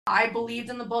I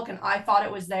believed in the book and I thought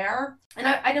it was there. And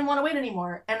I didn't want to wait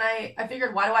anymore. And I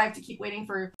figured, why do I have to keep waiting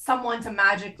for someone to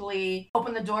magically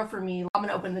open the door for me? I'm going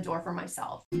to open the door for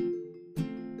myself.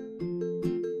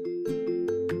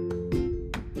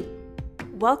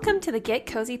 Welcome to the Get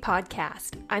Cozy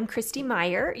podcast. I'm Christy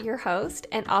Meyer, your host,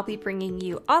 and I'll be bringing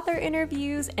you author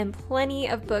interviews and plenty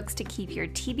of books to keep your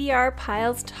TBR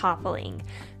piles toppling.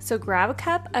 So grab a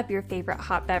cup of your favorite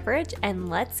hot beverage and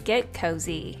let's get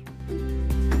cozy.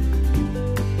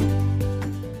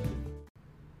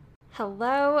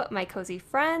 Hello, my cozy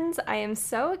friends. I am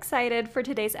so excited for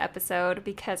today's episode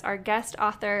because our guest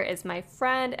author is my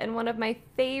friend and one of my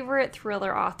favorite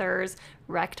thriller authors,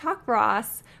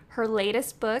 Rektok. Her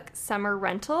latest book, Summer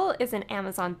Rental, is an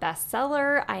Amazon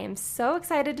bestseller. I am so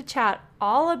excited to chat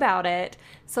all about it.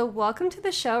 So welcome to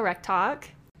the show, Rektok.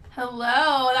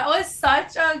 Hello, that was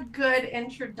such a good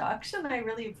introduction. I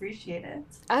really appreciate it.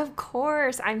 Of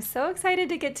course. I'm so excited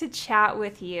to get to chat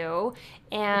with you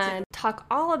and talk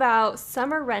all about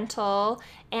Summer Rental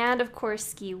and, of course,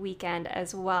 Ski Weekend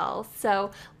as well.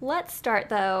 So let's start,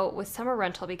 though, with Summer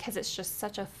Rental because it's just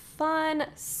such a fun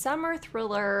summer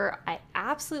thriller. I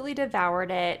absolutely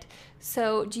devoured it.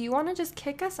 So do you want to just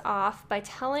kick us off by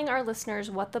telling our listeners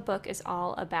what the book is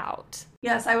all about?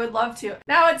 Yes, I would love to.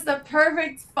 Now it's the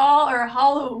perfect fall or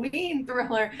Halloween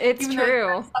thriller. It's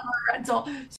true. Summer Rental.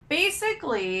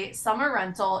 Basically, Summer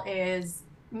Rental is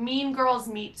Mean Girls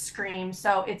meet Scream.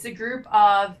 So it's a group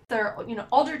of their,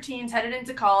 older teens headed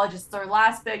into college. It's their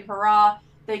last big hurrah.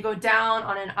 They go down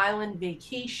on an island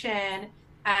vacation,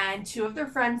 and two of their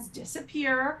friends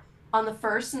disappear on the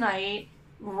first night,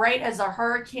 right as a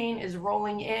hurricane is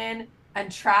rolling in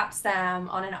and traps them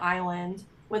on an island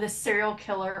with a serial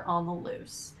killer on the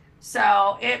loose.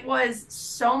 So it was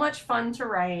so much fun to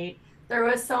write. There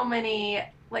was so many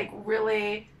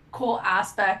really cool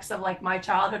aspects of my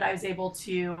childhood I was able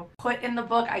to put in the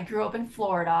book. I grew up in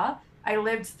Florida. I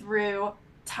lived through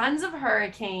tons of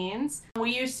hurricanes.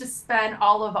 We used to spend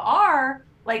all of our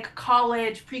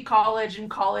college, pre-college and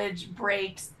college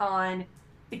breaks on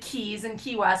the Keys in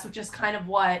Key West, which is kind of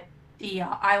what the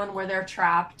island where they're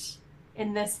trapped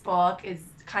in this book is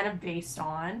kind of based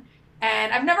on.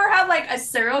 And I've never had a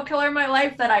serial killer in my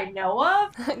life that I know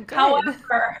of.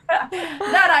 However,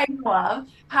 that I know of.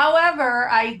 However,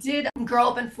 I did grow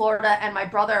up in Florida, and my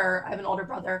brother, I have an older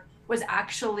brother, was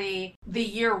actually the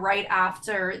year right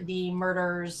after the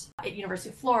murders at University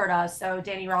of Florida. So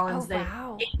Danny Rollins, the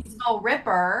Gainesville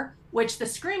Ripper, which the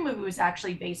Scream movie was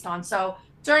actually based on. So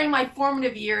during my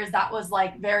formative years, that was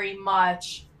very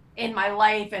much in my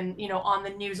life and, on the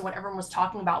news and what everyone was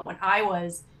talking about when I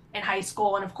was in high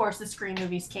school. And of course the Scream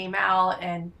movies came out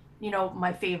and, one of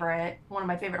my favorite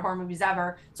horror movies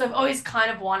ever. So I've always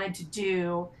kind of wanted to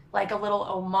do a little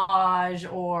homage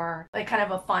or kind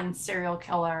of a fun serial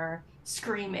killer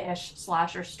Scream-ish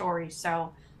slasher story.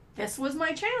 So this was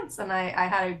my chance and I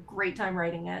had a great time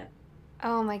writing it.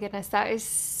 Oh my goodness, that is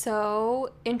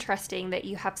so interesting that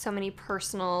you have so many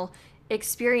personal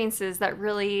experiences that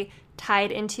really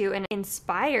tied into and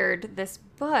inspired this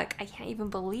book. I can't even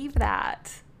believe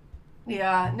that.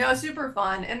 Yeah, no, super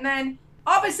fun. And then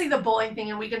obviously the bullying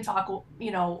thing, and we can talk,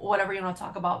 whatever you want to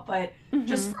talk about, but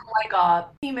just from a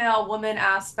female woman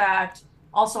aspect.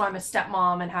 Also, I'm a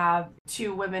stepmom and have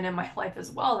two women in my life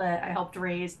as well that I helped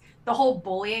raise. The whole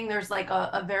bullying, there's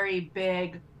a very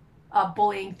big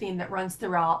bullying theme that runs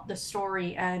throughout the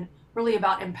story and really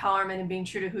about empowerment and being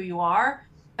true to who you are.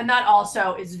 And that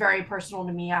also is very personal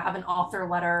to me. I have an author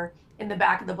letter in the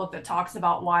back of the book that talks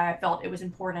about why I felt it was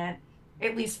important,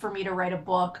 at least for me to write a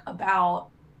book about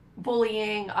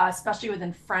bullying, especially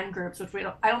within friend groups, which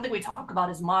I don't think we talk about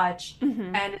as much.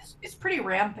 And it's pretty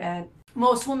rampant.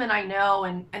 Most women I know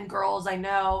and girls I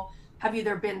know have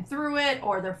either been through it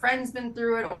or their friends been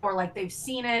through it or they've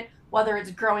seen it, whether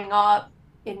it's growing up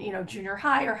in, junior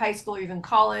high or high school or even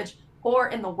college or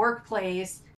in the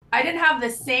workplace. I didn't have the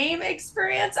same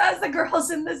experience as the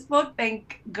girls in this book,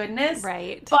 thank goodness.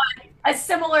 Right. But a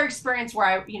similar experience where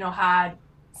I, had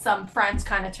some friends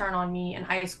kind of turn on me in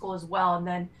high school as well, and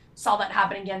then saw that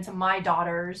happen again to my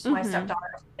daughters, my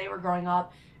stepdaughters, they were growing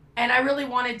up. And I really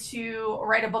wanted to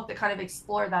write a book that kind of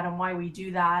explored that and why we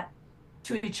do that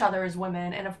to each other as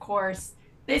women. And of course,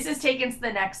 this is taken to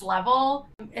the next level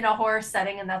in a horror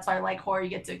setting, and that's why I like horror. You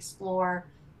get to explore,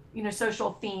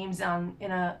 social themes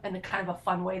in a kind of a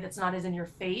fun way that's not as in your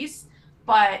face.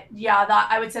 But yeah, that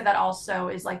I would say that also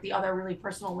is the other really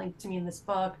personal link to me in this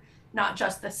book, not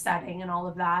just the setting and all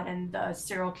of that and the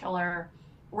serial killer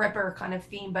Ripper kind of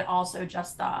theme, but also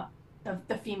just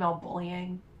the female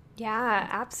bullying. Yeah,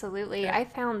 absolutely. I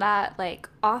found that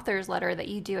author's letter that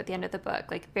you do at the end of the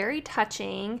book very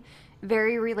touching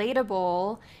very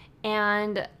relatable.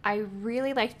 And I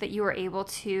really liked that you were able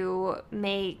to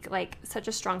make like such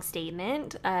a strong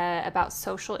statement about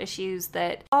social issues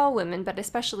that all women, but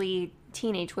especially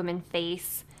teenage women,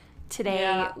 face today,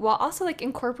 Yeah, while also like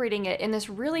incorporating it in this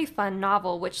really fun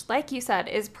novel, which, like you said,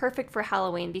 is perfect for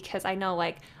Halloween because I know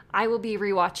like I will be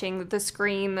rewatching the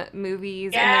Scream movies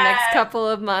in the next yeah, couple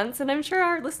of months, and I'm sure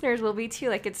our listeners will be too.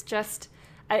 Like it's just,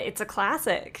 it's a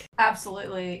classic.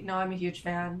 absolutely. No, I'm a huge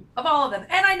fan of all of them.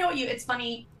 And I know what you, it's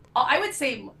funny. I would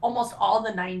say almost all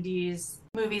the 90s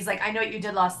movies, like I Know What You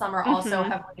Did Last Summer, also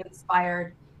Mm-hmm. heavily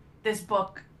inspired this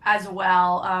book as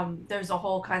well. There's a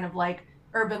whole kind of like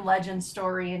urban legend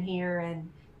story in here and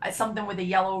something with a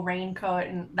yellow raincoat.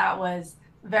 And that was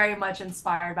very much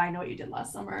inspired by I Know What You Did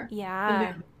Last Summer, the Yeah.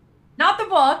 movie. Not the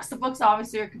books. The books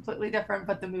obviously are completely different,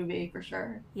 but the movie for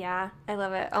sure. Yeah, I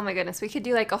love it. Oh my goodness. We could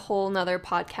do like a whole nother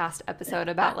podcast episode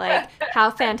about like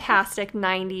how fantastic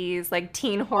 90s like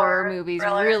teen horror Horror movies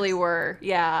really thrillers. were.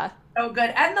 Yeah. So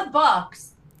good. And the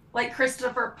books, like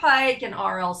Christopher Pike and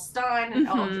R.L. Stein and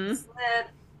L.J. Mm-hmm.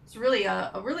 Smith. It's really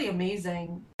a really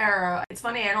amazing era. It's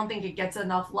funny, I don't think it gets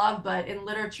enough love, but in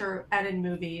literature and in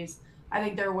movies, I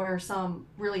think there were some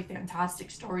really fantastic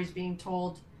stories being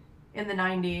told in the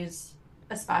 90s,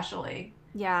 especially.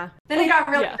 Yeah. Then it got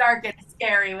really Yeah. dark and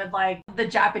scary with like the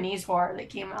Japanese horror that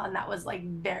came out, and that was like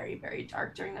very, very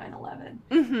dark during 9/11.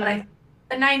 But Mm-hmm.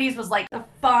 the 90s was like the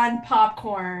fun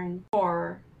popcorn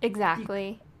horror you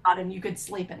Exactly. got and you could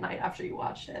sleep at night after you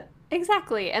watched it.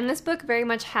 Exactly. And this book very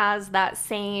much has that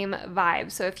same vibe.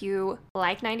 So if you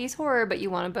like 90s horror, but you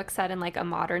want a book set in like a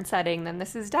modern setting, then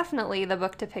this is definitely the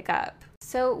book to pick up.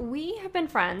 So we have been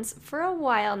friends for a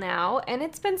while now, and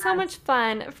it's been so much Yes.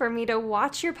 fun for me to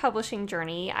watch your publishing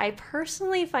journey. I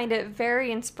personally find it very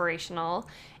inspirational,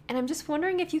 and I'm just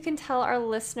wondering if you can tell our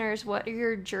listeners what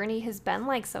your journey has been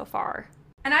like so far.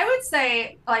 And I would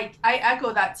say, like, I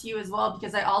echo that to you as well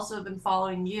because I also have been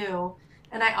following you.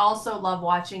 And I also love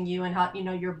watching you and how,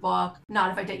 your book,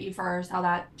 Not If I Date You First, how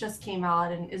that just came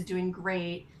out and is doing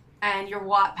great. And your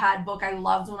Wattpad book, I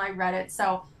loved when I read it.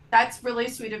 So that's really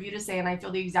sweet of you to say. And I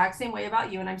feel the exact same way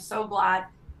about you. And I'm so glad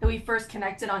that we first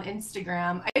connected on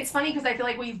Instagram. It's funny because I feel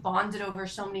like we've bonded over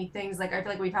so many things. Like, I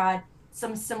feel like we've had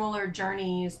some similar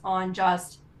journeys on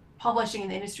just publishing in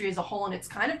the industry as a whole. And it's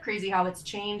kind of crazy how it's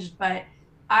changed. But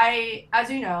as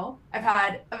you know, I've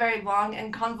had a very long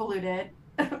and convoluted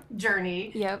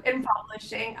journey Yep. in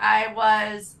publishing. I've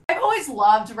always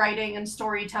loved writing and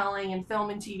storytelling and film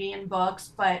and TV and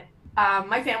books, but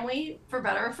my family, for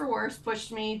better or for worse,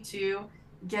 pushed me to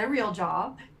get a real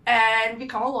job and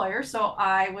become a lawyer. So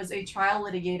I was a trial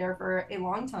litigator for a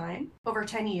long time, over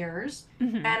 10 years.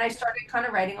 Mm-hmm. And I started kind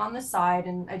of writing on the side,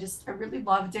 and I really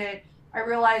loved it. I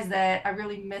realized that I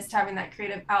really missed having that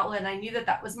creative outlet. And I knew that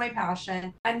that was my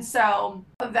passion. And so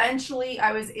eventually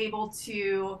I was able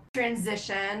to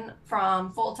transition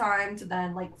from full time to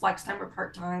then like flex time or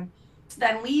part time to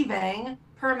then leaving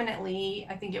permanently.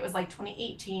 I think it was like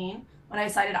 2018 when I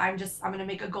decided I'm going to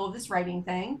make a go of this writing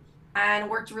thing and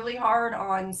worked really hard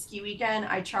on Ski Weekend.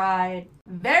 I tried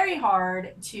very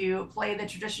hard to play the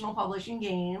traditional publishing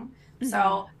game. Mm-hmm.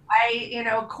 So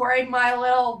quarried my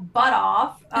little butt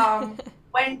off.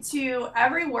 Went to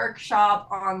every workshop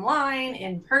online,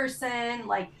 in person,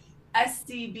 like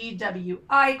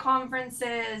SCBWI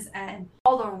conferences and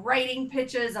all the writing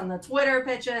pitches and the Twitter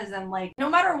pitches. And like, no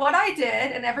matter what I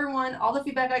did, and all the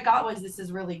feedback I got was this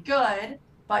is really good.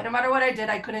 But no matter what I did,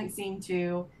 I couldn't seem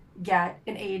to get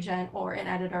an agent or an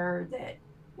editor that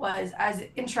was as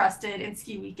interested in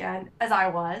Ski Weekend as I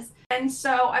was. And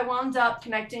so I wound up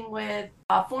connecting with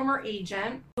a former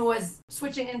agent who was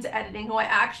switching into editing, who I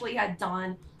actually had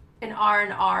done an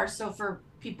R&R. So for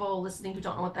people listening who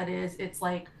don't know what that is, it's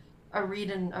like a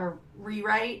read and a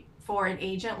rewrite for an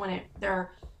agent when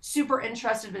they're super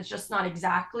interested, but it's just not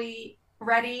exactly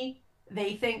ready,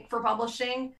 they think, for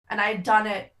publishing. And I'd done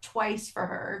it twice for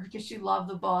her because she loved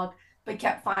the book but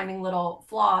kept finding little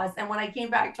flaws. And when I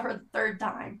came back to her the third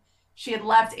time, she had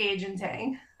left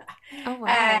agenting Oh, and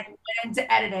wow. went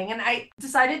into editing. And I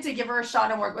decided to give her a shot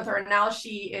and work with her. And now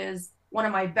she is one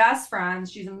of my best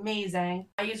friends. She's amazing.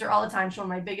 I use her all the time. She's one of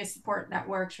my biggest support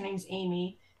networks. Her name's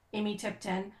Amy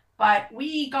Tipton. But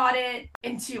we got it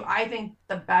into, I think,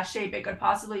 the best shape it could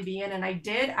possibly be in. And I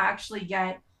did actually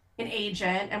get an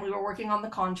agent, and we were working on the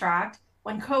contract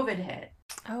when COVID hit.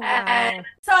 Oh, And wow.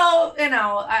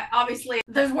 so, obviously,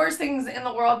 there's worse things in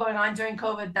the world going on during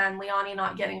COVID than Leonie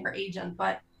not getting her agent,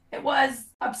 but it was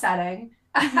upsetting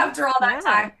Mm-hmm. after all that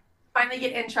Yeah. time. Finally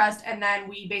get interest, and then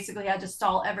we basically had to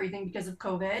stall everything because of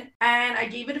COVID. And I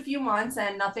gave it a few months,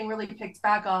 and nothing really picked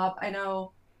back up. I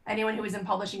know anyone who was in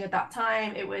publishing at that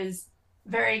time, it was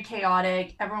very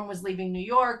chaotic. Everyone was leaving New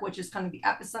York, which is kind of the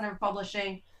epicenter of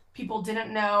publishing. People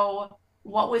didn't know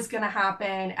what was going to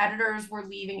happen. Editors were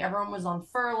leaving. Everyone was on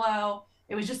furlough.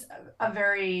 It was just a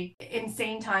very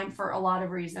insane time for a lot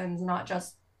of reasons, not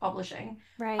just publishing.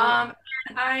 Right. Um,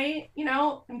 and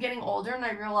I'm getting older, and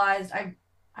I realized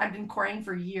I've been courting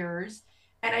for years,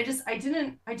 and I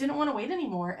didn't want to wait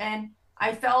anymore. And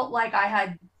I felt like I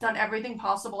had done everything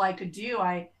possible I could do.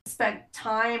 I spent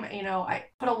time, I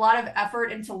put a lot of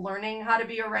effort into learning how to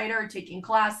be a writer, taking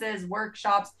classes,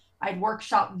 workshops. I'd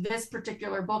workshop this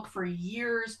particular book for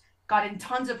years, got in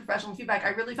tons of professional feedback. I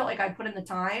really felt like I put in the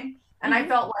time, and I Mm-hmm.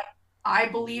 felt like I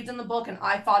believed in the book and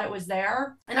I thought it was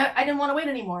there. And I didn't want to wait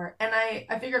anymore. And I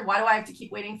figured, why do I have to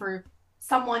keep waiting for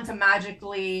someone to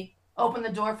magically open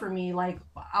the door for me? Like,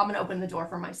 I'm going to open the door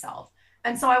for myself.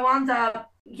 And so I wound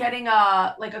up getting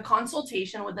a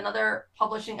consultation with another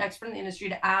publishing expert in the industry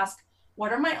to ask,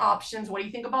 what are my options? What do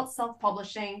you think about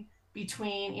self-publishing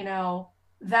between,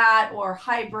 that or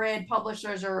hybrid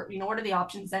publishers, or, what are the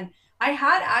options? And I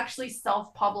had actually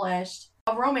self-published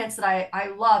a romance that I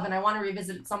love and I want to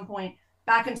revisit at some point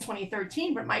back in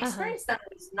 2013, but my Uh-huh. experience then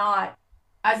was not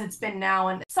as it's been now.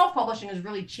 And self-publishing has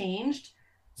really changed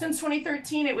since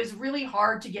 2013. It was really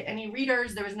hard to get any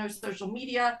readers. There was no social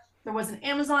media. There wasn't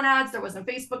Amazon ads. There wasn't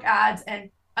Facebook ads. And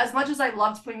as much as I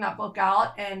loved putting that book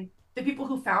out, and the people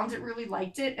who found it really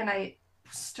liked it, and I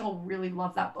still really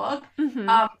love that book, Mm-hmm.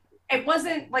 um, it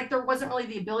wasn't like there wasn't really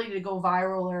the ability to go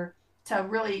viral or to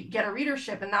really get a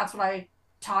readership. And that's what I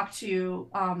talked to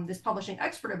this publishing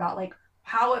expert about, like,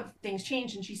 how have things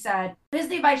changed? And she said, this is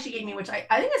the advice she gave me, which I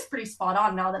think is pretty spot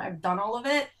on now that I've done all of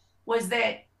it, was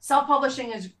that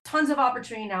self-publishing is tons of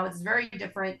opportunity now. It's very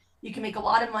different. You can make a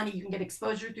lot of money. You can get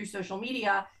exposure through social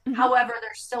media. Mm-hmm. However,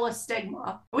 there's still a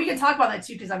stigma. We can talk about that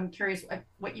too, because I'm curious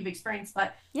what you've experienced,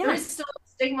 but there Yeah. is still a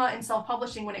stigma in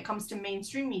self-publishing when it comes to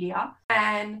mainstream media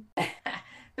and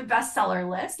the bestseller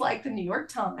list, like the New York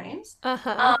Times.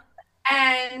 Uh-huh. Um,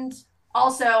 and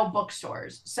also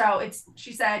bookstores. So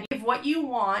she said, if what you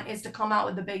want is to come out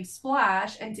with a big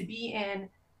splash and to be in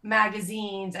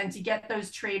magazines and to get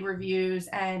those trade reviews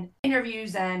and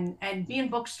interviews and be in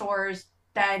bookstores,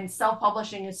 then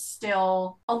self-publishing is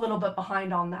still a little bit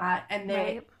behind on that. And that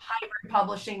Right. hybrid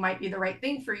publishing might be the right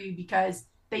thing for you because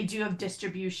they do have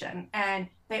distribution and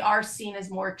they are seen as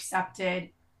more accepted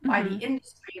by the Mm-hmm.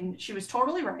 industry. And she was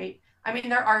totally right. I mean,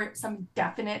 there are some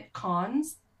definite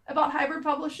cons about hybrid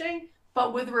publishing,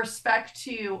 but with respect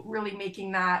to really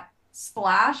making that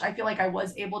splash, I feel like I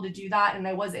was able to do that, and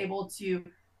I was able to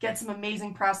get some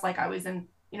amazing press. Like I was in,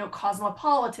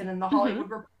 Cosmopolitan and the Mm-hmm. Hollywood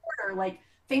Reporter, like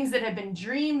things that had been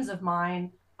dreams of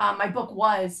mine. My book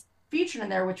was featured in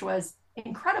there, which was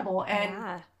incredible. And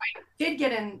Yeah. did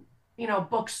get in,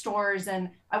 bookstores, and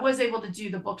I was able to do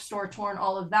the bookstore tour and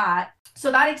all of that.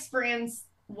 So that experience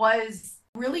was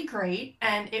really great.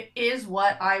 And it is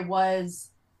what I was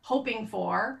hoping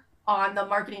for on the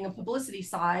marketing and publicity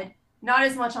side, not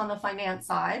as much on the finance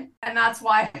side. And that's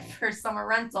why for summer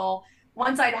rental,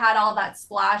 once I'd had all that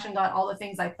splash and got all the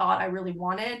things I thought I really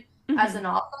wanted as Mm-hmm. an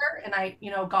author, and I,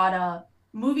 got a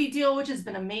movie deal, which has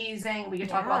been amazing. We could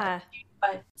talk about that, Yeah.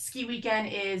 but Ski Weekend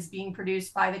is being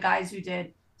produced by the guys who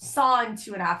did Saw and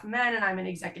Two and a Half Men, and I'm an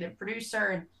executive producer,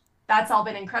 and that's all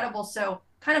been incredible. So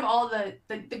kind of all the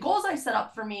goals I set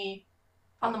up for me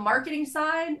on the marketing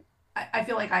side, I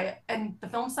feel like and the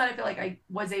film side, I feel like I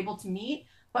was able to meet.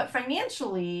 But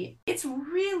financially, it's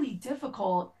really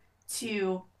difficult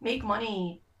to make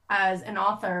money as an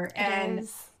author. It And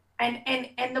is.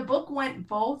 and the book went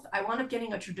both. I wound up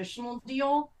getting a traditional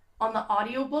deal on the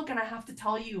audiobook, and I have to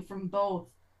tell you, from both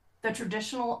the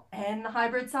traditional and the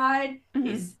hybrid side Mm-hmm.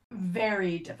 is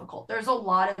very difficult. There's a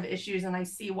lot of issues, and I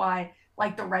see why,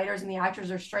 like, the writers and the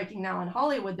actors are striking now in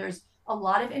Hollywood. There's a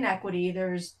lot of inequity.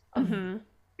 There's a Mm-hmm.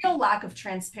 real lack of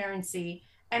transparency.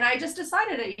 And I just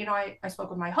decided, I spoke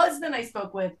with my husband, I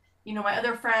spoke with, my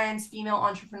other friends, female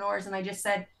entrepreneurs, and I just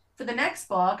said, for the next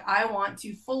book, I want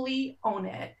to fully own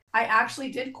it. I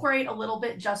actually did query a little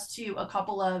bit just to a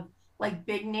couple of like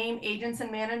big name agents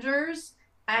and managers.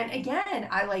 And again,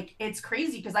 it's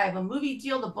crazy because I have a movie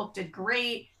deal. The book did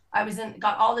great.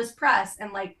 Got all this press,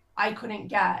 and like I couldn't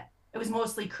get, it was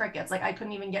mostly crickets. Like I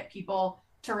couldn't even get people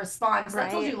to respond. So that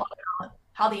tells you Right. a lot about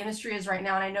how the industry is right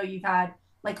now. And I know you've had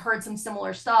like heard some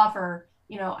similar stuff, or,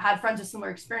 had friends with similar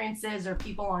experiences, or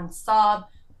people on sub,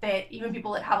 that even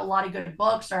people that have a lot of good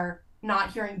books are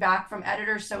not hearing back from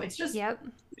editors. So it's just, Yep.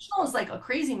 it's like a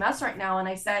crazy mess right now. And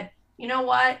I said, you know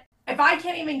what? If I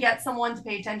can't even get someone to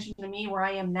pay attention to me where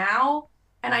I am now,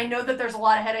 and I know that there's a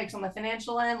lot of headaches on the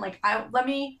financial end, like let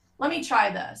me try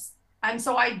this. And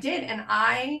so I did, and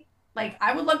I like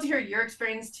I would love to hear your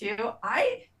experience too.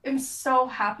 I am so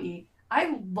happy.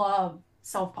 I love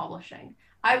self-publishing.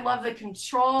 I love the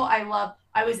control. I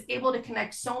was able to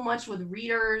connect so much with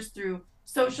readers through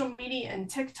social media and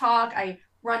TikTok. I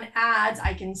run ads.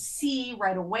 I can see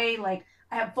right away. Like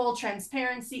I have full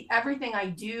transparency. Everything I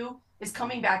do is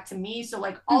coming back to me. So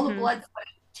like all the Mm-hmm. blood, sweat,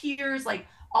 tears, like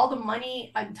all the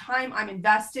money and time I'm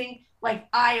investing, like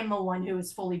I am the one who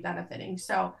is fully benefiting.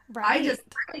 So I just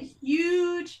Right. I'm a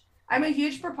huge I'm a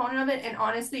huge proponent of it. And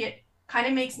honestly, it kind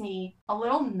of makes me a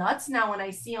little nuts now when I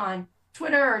see on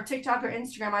Twitter or TikTok or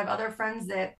Instagram, I have other friends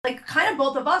that like kind of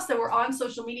both of us that were on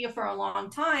social media for a long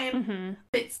time Mm-hmm.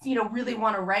 that really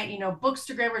want to write,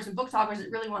 bookstagrammers and book talkers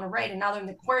that really want to write, and now they're in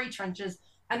the query trenches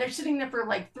and they're sitting there for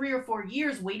like 3 or 4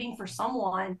 years waiting for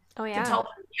someone Oh, to yeah. tell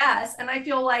them yes. And I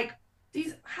feel like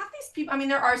these half these people. I mean,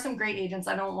 there are some great agents.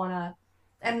 I don't want to,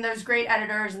 and there's great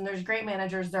editors and there's great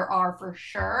managers. There are for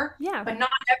sure, Yeah. but not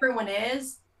everyone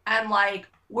is. And like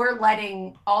we're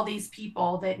letting all these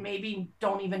people that maybe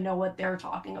don't even know what they're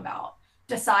talking about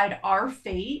decide our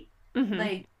fate. Mm-hmm.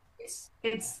 Like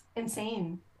it's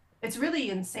insane. It's really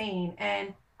insane.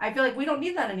 And I feel like we don't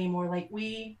need that anymore. Like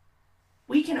we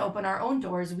can open our own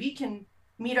doors. We can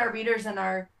meet our readers and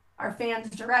our fans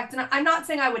direct. And I'm not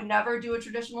saying I would never do a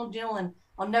traditional deal and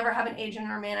I'll never have an agent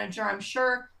or manager. I'm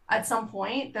sure at some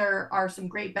point there are some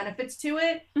great benefits to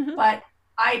it, Mm-hmm. but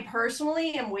I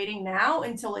personally am waiting now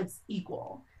until it's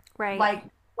equal. Right. Like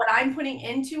what I'm putting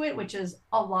into it, which is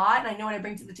a lot, and I know what I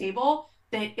bring to the table,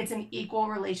 that it's an equal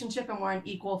relationship and we're on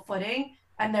equal footing,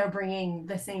 and they're bringing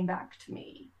the same back to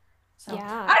me. So Yeah.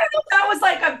 I don't know if that was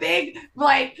like a big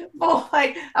like, well,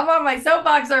 like I'm on my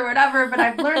soapbox or whatever, but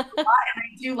I've learned a lot and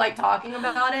I do like talking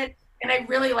about it, and I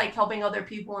really like helping other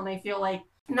people, and I feel like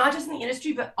not just in the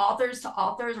industry but authors to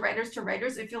authors, writers to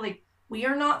writers, I feel like we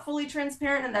are not fully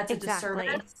transparent, and that's a Exactly.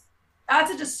 disservice.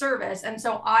 That's a disservice. And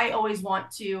so I always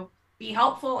want to be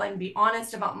helpful and be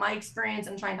honest about my experience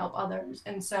and try and help others.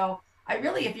 And so I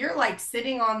really, if you're like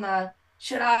sitting on the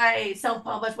should I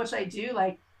self-publish, what should I do?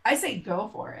 Like I say go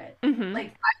for it. Mm-hmm.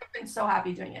 Like I've been so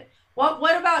happy doing it.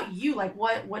 What about you? Like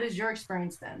what has your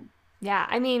experience been? Yeah,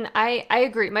 I mean, I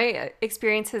agree. My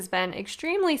experience has been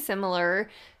extremely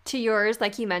similar to yours,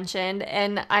 like you mentioned,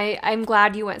 and I'm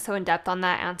glad you went so in depth on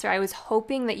that answer. I was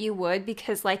hoping that you would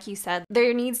because, like you said,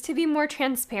 there needs to be more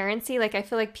transparency. Like I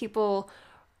feel like people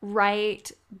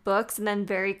write books and then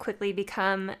very quickly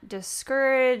become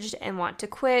discouraged and want to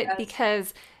quit Yes.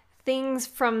 because things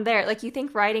from there, like you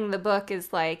think writing the book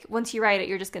is like once you write it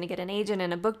you're just going to get an agent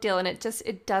and a book deal, and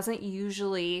it doesn't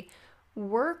usually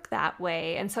work that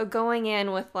way. And so going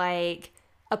in with like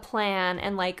a plan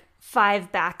and like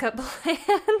five backup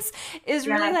plans is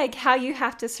really Yes. like how you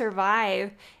have to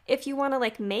survive if you want to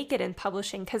like make it in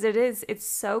publishing, because it's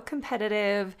so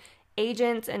competitive.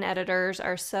 Agents and editors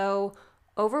are so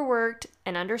overworked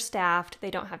and understaffed.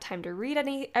 They don't have time to read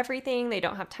everything. They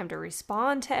don't have time to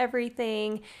respond to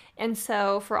everything. And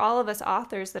so for all of us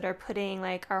authors that are putting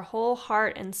like our whole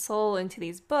heart and soul into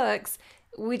these books,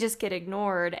 we just get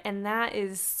ignored, and that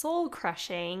is soul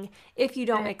crushing if you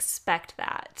don't expect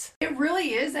that. It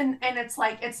really is, and it's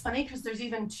like it's funny because there's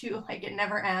even two, like it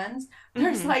never ends.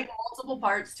 There's Mm-hmm. like multiple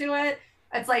parts to it.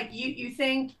 It's like you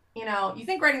think, you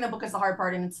think writing the book is the hard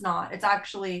part, and it's not. It's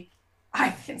actually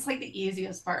it's like the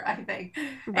easiest part, I think.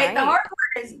 The hard Right.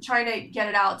 part is trying to get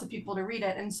it out to people to read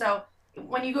it. And so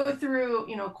when you go through,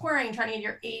 querying, trying to get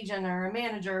your agent or a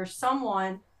manager or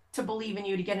someone to believe in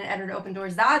you to get an editor to open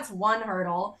doors, that's one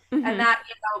hurdle. And Mm-hmm. that,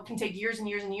 can take years and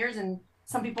years and years. And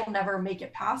some people never make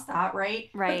it past that, right?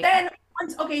 But Right. then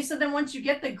so then once you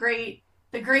get the great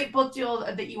book deal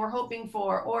that you were hoping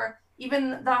for, or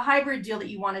even the hybrid deal that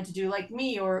you wanted to do, like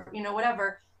me, or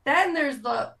whatever, then there's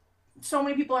the so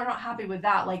many people are not happy with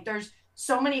that. Like there's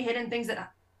so many hidden things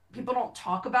that people don't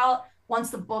talk about once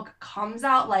the book comes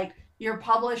out. Like your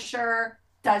publisher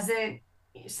doesn't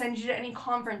send you to any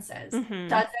conferences, Mm-hmm.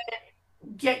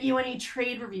 doesn't get you any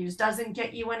trade reviews, doesn't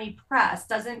get you any press,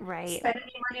 doesn't Right. spend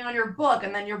any money on your book,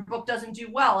 and then your book doesn't do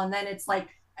well, and then it's like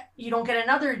you don't get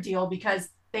another deal because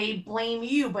they blame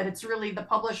you, but it's really the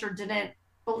publisher didn't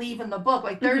believe in the book.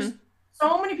 Like there's Mm-hmm.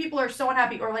 so many people are so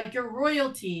unhappy, or like your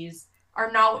royalties are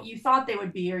not what you thought they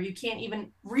would be, or you can't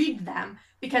even read them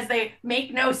because they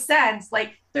make no sense.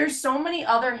 Like there's so many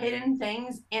other hidden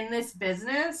things in this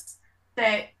business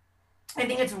that I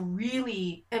think it's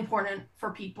really important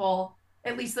for people,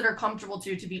 at least that are comfortable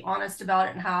to be honest about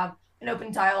it and have an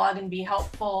open dialogue and be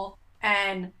helpful,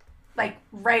 and like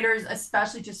writers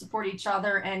especially to support each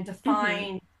other and to Mm-hmm.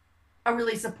 find a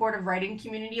really supportive writing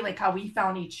community, like how we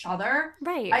found each other.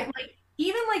 Right. I like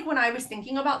even like when I was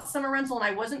thinking about summer rental and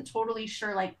I wasn't totally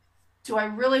sure like do I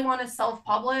really want to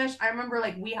self-publish? I remember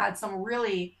like we had some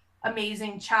really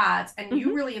amazing chats and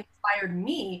you Hmm. really inspired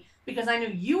me because I knew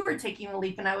you were taking the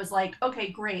leap and I was like,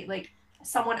 okay, great. Like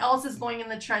someone else is going in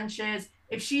the trenches.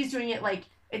 If she's doing it, like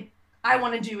it, I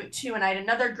want to do it too. And I had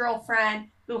another girlfriend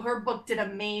who her book did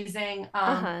amazing.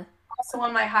 Uh-huh. Also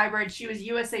on my hybrid, she was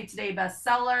USA Today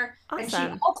bestseller. And she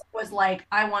Awesome. also was like,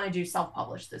 I want to do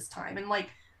self-publish this time. And like,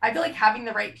 I feel like having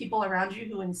the right people around you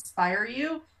who inspire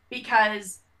you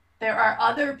because there are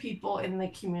other people in the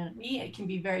community, it can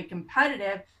be very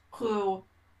competitive, who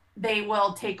they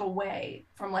will take away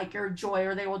from like your joy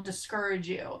or they will discourage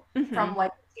you Hmm. from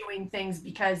like doing things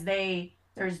because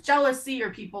there's jealousy or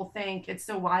people think it's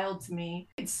so wild to me.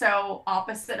 It's so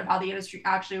opposite of how the industry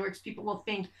actually works. People will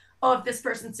think, oh, if this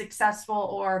person's successful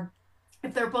or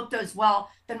if their book does well,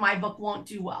 then my book won't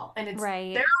do well. And it's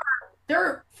Right.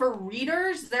 there for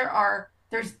readers,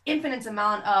 there's infinite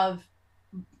amount of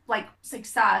like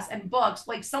success and books.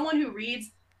 Like someone who reads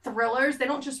thrillers, they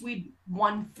don't just read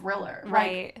one thriller. Like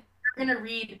Right. you're gonna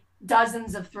read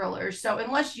dozens of thrillers. So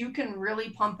unless you can really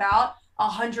pump out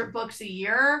 100 books a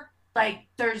year, like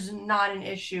there's not an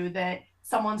issue that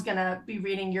someone's gonna be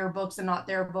reading your books and not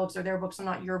their books or their books and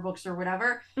not your books or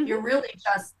whatever. You're Hmm. really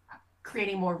just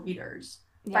creating more readers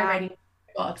by Yeah. writing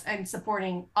books and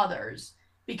supporting others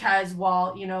because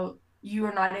while you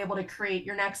are not able to create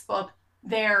your next book,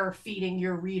 they're feeding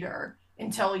your reader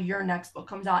until your next book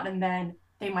comes out and then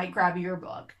they might grab your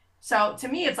book. So to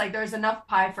me, it's like there's enough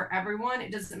pie for everyone.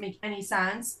 It doesn't make any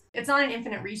sense. It's not an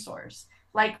infinite resource.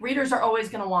 Like readers are always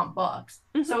going to want books.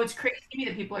 Hmm. So it's crazy to me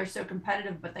that people are so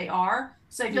competitive, but they are.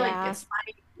 So I feel like Yeah. it's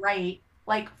finding right,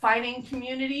 like finding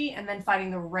community and then finding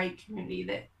the right community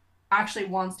that actually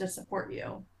wants to support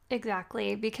you.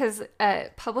 Exactly, because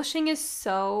publishing is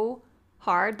so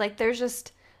hard. Like there's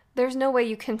no way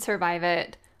you can survive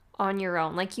it on your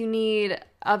own. Like you need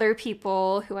other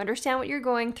people who understand what you're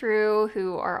going through,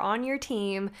 who are on your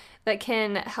team that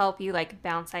can help you like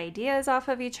bounce ideas off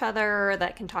of each other,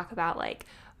 that can talk about like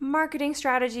marketing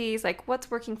strategies, like what's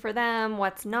working for them,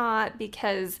 what's not,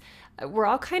 because we're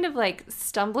all kind of like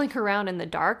stumbling around in the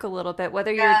dark a little bit,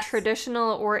 whether you're Yes.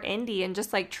 traditional or indie, and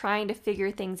just like trying to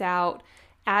figure things out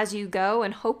as you go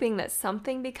and hoping that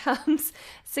something becomes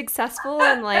successful,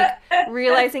 and like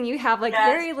realizing you have like Yes.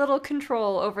 very little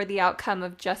control over the outcome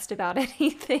of just about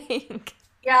anything.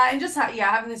 Yeah, and just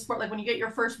having this sport, like when you get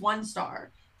your first 1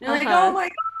 star, you're Uh like, oh huh. my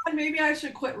God, maybe I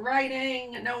should quit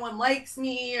writing. No one likes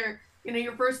me, or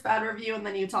your first bad review, and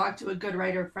then you talk to a good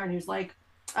writer friend who's like,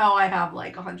 oh, I have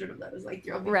like 100 of those. Like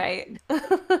you'll be Right. fine.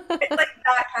 It's like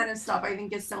that kind of stuff. I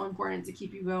think is so important to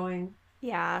keep you going.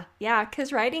 Yeah. Yeah.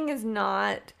 Because writing is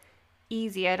not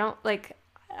easy. I don't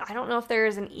know if there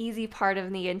is an easy part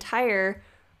of the entire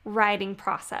writing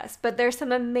process, but there's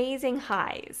some amazing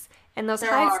highs. And those There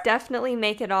highs are. definitely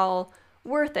make it all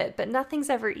worth it, but nothing's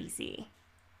ever easy.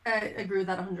 I agree with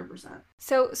that 100%.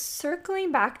 So,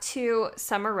 circling back to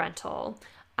Summer Rental,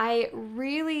 I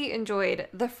really enjoyed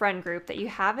the friend group that you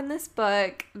have in this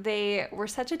book. They were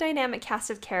such a dynamic cast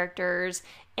of characters,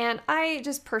 and I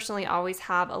just personally always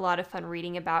have a lot of fun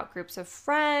reading about groups of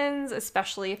friends,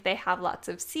 especially if they have lots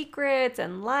of secrets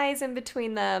and lies in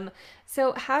between them.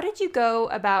 So, how did you go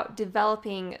about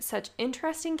developing such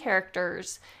interesting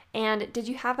characters, and did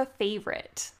you have a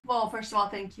favorite? Well, first of all,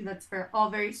 thank you. That's all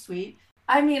very sweet.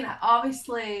 I mean,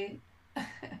 obviously,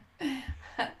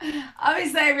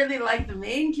 obviously, I really like the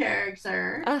main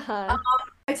character. Uh huh.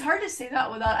 It's hard to say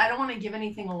that without, I don't want to give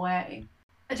anything away.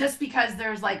 Just because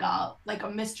there's like a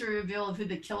mystery reveal of who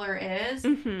the killer is.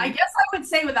 Mm I hmm. guess I would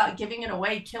say without giving it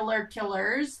away,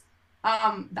 killers.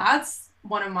 That's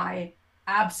one of my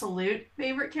absolute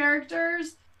favorite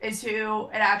characters is who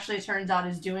it actually turns out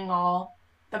is doing all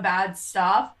the bad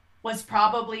stuff was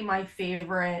probably my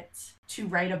favorite to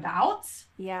write about.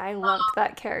 Yeah, I loved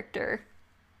that character.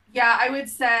 Yeah, I would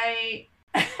say,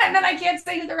 and then I can't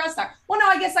say who the rest are. Well, no,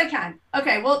 I guess I can.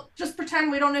 Okay, well, just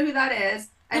pretend we don't know who that is.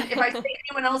 And if I say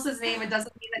anyone else's name, it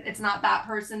doesn't mean that it's not that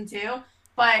person too.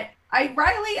 But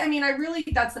I mean, I really,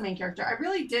 that's the main character. I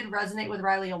really did resonate with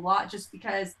Riley a lot just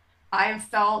because I have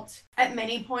felt at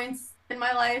many points in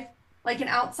my life like an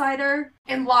outsider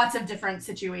in lots of different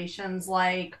situations,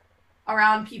 like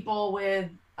around people with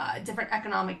different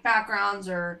economic backgrounds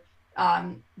or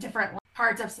different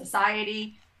parts of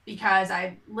society because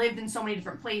I've lived in so many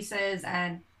different places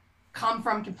and come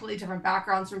from completely different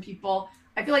backgrounds from people.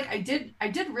 I feel like I did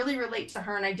really relate to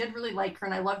her and I did really like her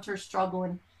and I loved her struggle.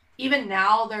 And even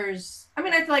now I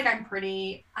mean, I feel like I'm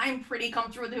pretty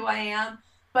comfortable with who I am,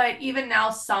 but even now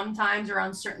sometimes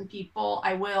around certain people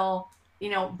I will,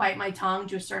 bite my tongue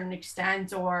to a certain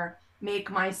extent or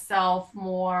make myself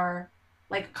more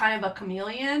like kind of a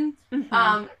chameleon. Mm-hmm.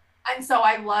 Um, and so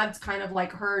I loved kind of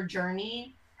like her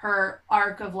journey, her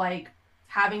arc of like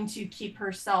having to keep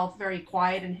herself very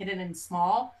quiet and hidden and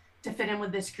small to fit in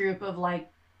with this group of like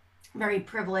very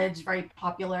privileged, very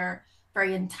popular,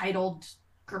 very entitled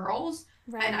girls.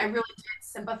 And I Right. really did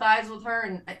sympathize with her.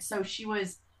 And so she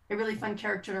was a really fun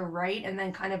character to write. And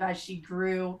then, kind of as she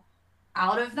grew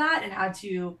out of that and had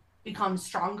to become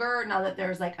stronger now that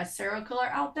there's like a serial killer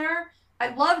out there,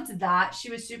 I loved that. She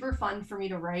was super fun for me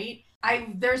to write.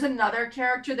 There's another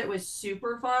character that was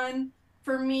super fun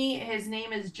for me. His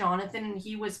name is Jonathan, and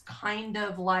he was kind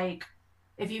of like,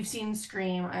 if you've seen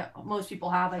Scream, most people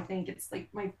have. I think it's like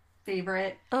my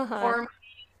favorite Uh-huh. horror movie.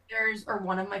 There's, or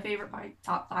one of my favorite, my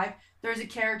top five. There's a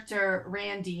character,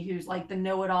 Randy, who's like the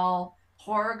know-it-all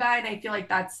horror guy, and I feel like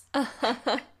that's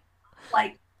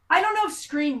like, I don't know if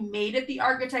Scream made it the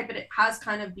archetype, but it has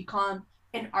kind of become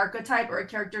an archetype or a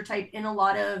character type in a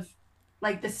lot of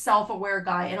like the self-aware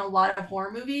guy in a lot of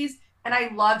horror movies. And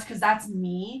I loved, because that's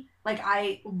me. Like,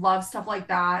 I love stuff like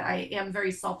that. I am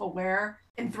very self-aware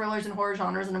in thrillers and horror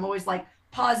genres, and I'm always like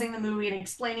pausing the movie and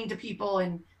explaining to people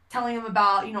and telling them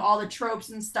about, all the tropes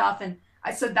and stuff. And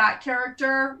so that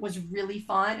character was really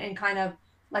fun and kind of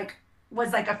like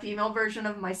was like a female version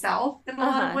of myself in a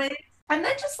lot of Uh-huh. ways. And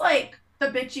then just like the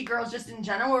bitchy girls just in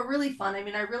general were really fun. I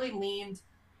mean, I really leaned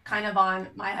kind of on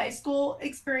my high school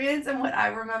experience and what I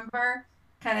remember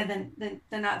kind of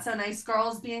the not so nice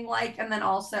girls being like. And then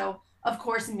also, of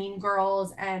course, Mean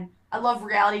Girls. And I love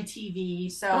reality TV.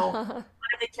 So a lot Uh-huh.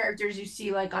 of the characters you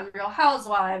see like on Real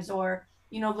Housewives or,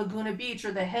 Laguna Beach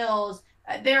or The Hills,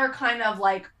 they're kind of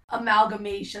like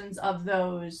amalgamations of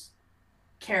those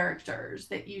characters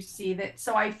that you see. That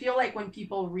so I feel like when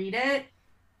people read it,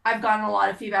 I've gotten a lot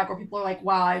of feedback where people are like,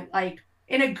 wow, I like,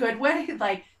 in a good way,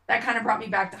 like that kind of brought me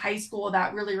back to high school.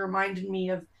 That really reminded me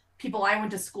of people I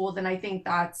went to school with. And I think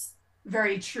that's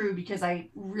very true because I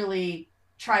really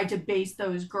tried to base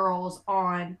those girls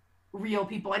on real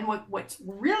people. And what's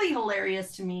really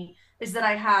hilarious to me is that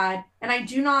I had, and I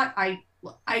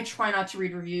try not to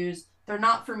read reviews. They're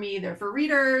not for me, they're for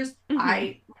readers. Mm-hmm.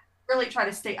 I really try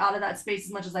to stay out of that space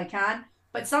as much as I can.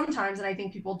 But sometimes, and I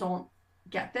think people don't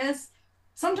get this,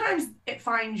 sometimes it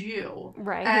finds you. And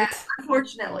Right.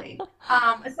 unfortunately,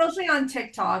 especially on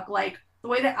TikTok, like the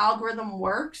way the algorithm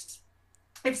works,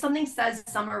 if something says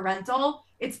summer rental,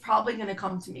 it's probably going to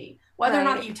come to me, whether or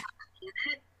not Right. you tap in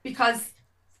it, because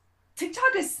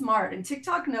TikTok is smart and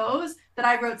TikTok knows that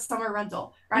I wrote summer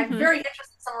rental, or I'm Mm-hmm. very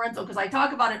interested in summer rental because I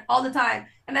talk about it all the time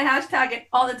and I hashtag it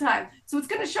all the time. So it's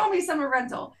going to show me summer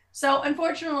rental. So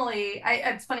unfortunately,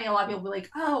 it's funny. A lot of people will be like,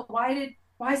 "Oh, why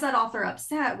is that author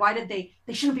upset? Why did they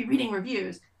shouldn't be reading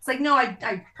reviews?" It's like, no,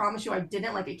 I promise you, I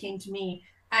didn't. Like, it came to me,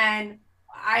 and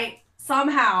I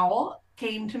somehow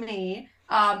came to me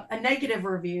a negative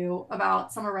review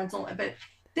about summer rental, but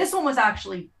this one was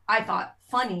actually, I thought,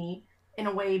 funny in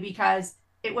a way because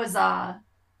it was like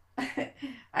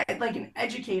an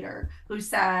educator who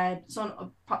said,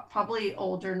 so probably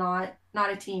older, not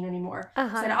a teen anymore, said,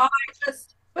 Uh-huh. "Oh, I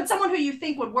just," but someone who you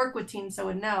think would work with teens so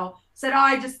would know, said, "Oh,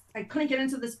 I couldn't get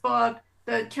into this book.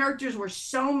 The characters were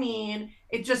so mean.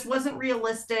 It just wasn't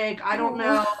realistic. I don't Oh.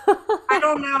 know. I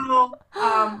don't know.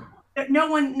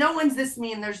 No one's this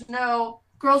mean. There's no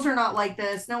girls are not like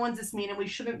this. No one's this mean, and we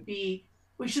shouldn't be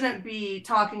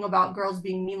talking about girls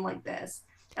being mean like this."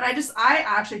 And I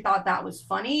actually thought that was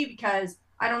funny because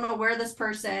I don't know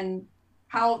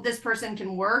how this person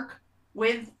can work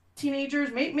with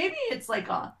teenagers. Maybe it's like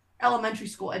a elementary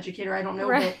school educator. I don't know,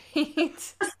 but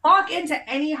Right. just walk into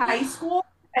any high school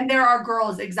and there are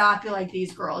girls exactly like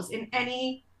these girls in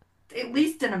any, at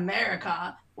least in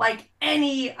America, like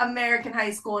any American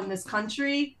high school in this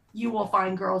country, you will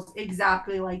find girls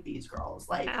exactly like these girls.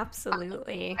 Like,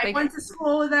 Absolutely. I Like, went to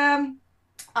school with them.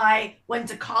 I went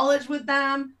to college with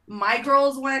them. My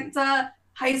girls went to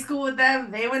high school with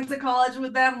them. They went to college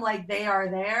with them. Like, they are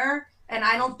there. And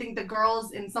I don't think the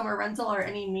girls in summer rental are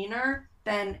any meaner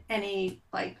than any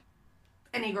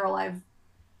girl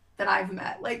I've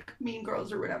met, like Mean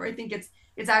Girls or whatever. I think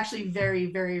it's actually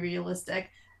very, very realistic.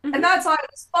 And mhm. that's why it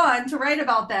was fun to write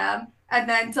about them and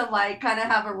then to like kind of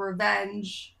have a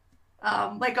revenge,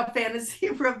 like a fantasy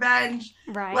revenge,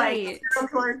 like Right. serial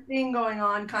killer thing going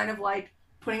on, kind of like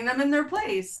putting them in their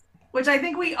place. Which I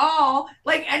think we all,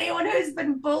 like anyone who's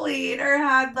been bullied or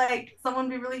had like someone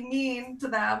be really mean to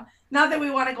them, not that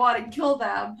we want to go out and kill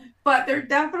them, but there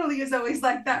definitely is always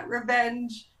like that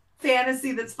revenge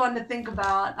fantasy that's fun to think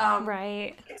about.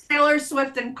 Right. Taylor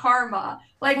Swift and karma.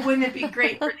 Like, wouldn't it be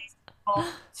great for these people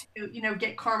to,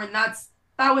 get karma? And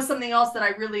that was something else that I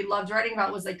really loved writing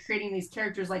about, was like creating these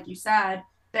characters, like you said,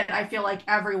 that I feel like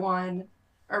everyone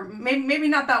or maybe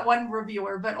not that one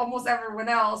reviewer, but almost everyone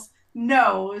else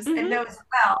knows and Hmm. knows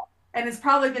well and has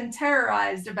probably been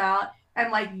terrorized about,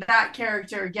 and like that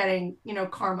character getting,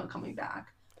 karma coming back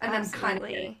and them kind of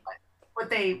getting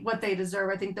Absolutely. what they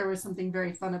deserve. I think there was something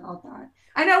very fun about that.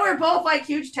 I know we're both like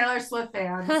huge Taylor Swift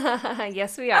fans.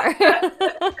 Yes, we are.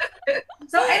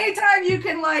 So anytime you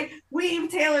can like weave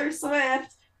Taylor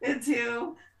Swift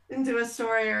into a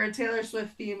story or a Taylor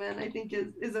Swift theme in, I think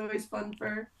is always fun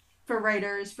for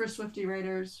writers, for Swifty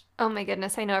writers. Oh my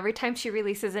goodness, I know every time she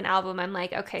releases an album, I'm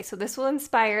like, okay, so this will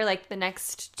inspire like the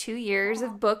next 2 years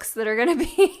of books that are going to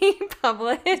be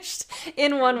published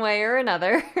in one way or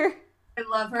another. I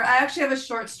love her. I actually have a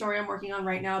short story I'm working on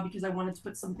right now because I wanted to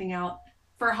put something out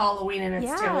for Halloween, and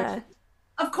it's Taylor Yeah. Swift.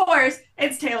 Of course,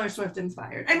 it's Taylor Swift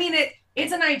inspired. I mean,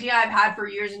 it's an idea I've had for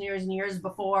years and years and years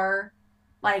before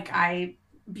like I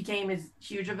became as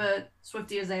huge of a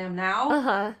Swiftie as I am Uh now.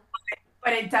 huh.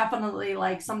 But it definitely,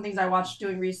 like, some things I watched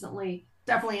doing recently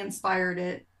definitely inspired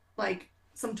it, like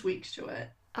some tweaks to it.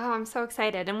 Oh, I'm so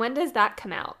excited. And when does that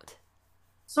come out?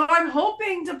 So I'm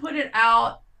hoping to put it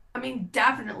out, I mean,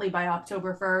 definitely by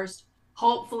October 1st,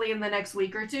 hopefully in the next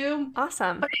week or two.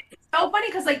 Awesome. But it's so funny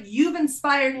because, like, you've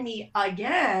inspired me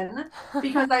again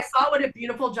because I saw what a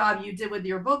beautiful job you did with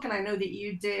your book. And I know that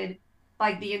you did,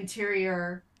 like, the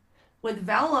interior with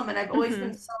vellum, and I've always Hmm.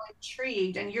 been so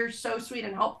intrigued, and you're so sweet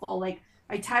and helpful. Like,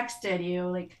 I texted you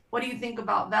like, what do you think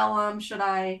about vellum? Should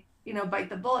I, bite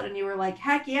the bullet? And you were like,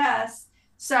 heck yes.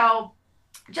 So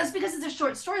just because it's a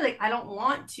short story, like, I don't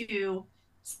want to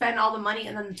spend all the money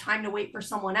and then the time to wait for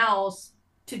someone else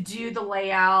to do the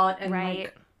layout and Right.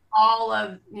 like all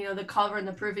of, the cover and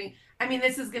the proofing. I mean,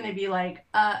 this is going to be like,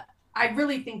 I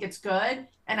really think it's good,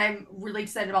 and I'm really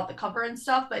excited about the cover and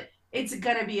stuff, but it's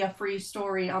going to be a free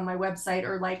story on my website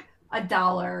or like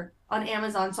 $1 on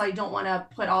Amazon. So I don't want to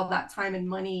put all that time and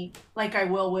money like I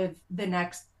will with the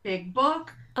next big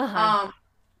book. Uh huh. Um,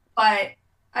 but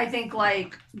I think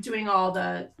like doing all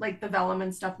the vellum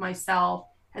and stuff myself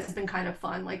has been kind of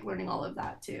fun, like learning all of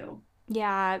that too.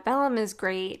 Yeah, vellum is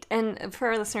great. And for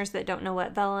our listeners that don't know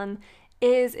what vellum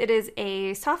is, it is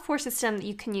a software system that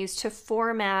you can use to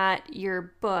format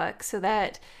your book so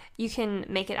that you can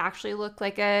make it actually look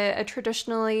like a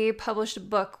traditionally published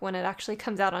book when it actually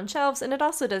comes out on shelves. And it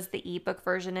also does the ebook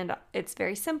version, and it's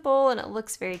very simple and it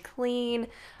looks very clean.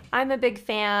 I'm a big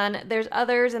fan. There's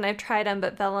others, and I've tried them,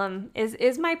 but vellum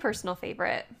is my personal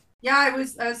favorite. Yeah, I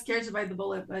was scared to bite the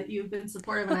bullet, but you've been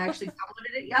supportive, and I actually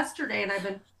downloaded it yesterday, and I've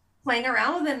been playing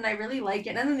around with it, and I really like it.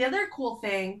 And then the other cool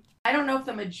thing, I don't know if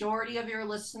the majority of your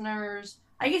listeners,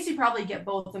 I guess you probably get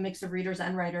both a mix of readers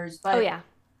and writers, Oh, but yeah.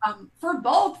 for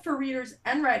both, for readers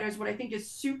and writers, what I think is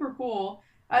super cool,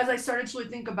 as I started to really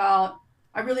think about,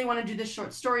 I really want to do this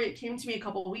short story. It came to me a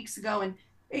couple of weeks ago, and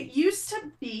it used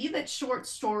to be that short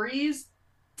stories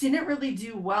didn't really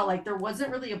do well. Like, there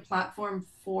wasn't really a platform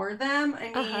for them.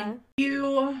 I Uh mean, huh.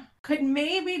 you could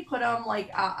maybe put them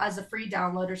like as a free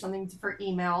download or something for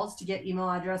emails to get email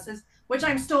addresses, which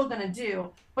I'm still going to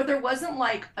do. But there wasn't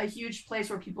like a huge place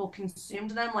where people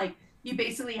consumed them. Like, you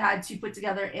basically had to put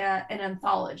together an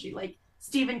anthology. Like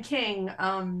Stephen King,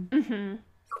 Mm-hmm.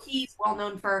 he's well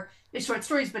known for his short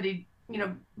stories, but he,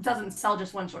 doesn't sell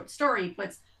just one short story. He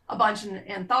puts a bunch in an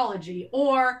anthology,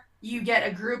 or you get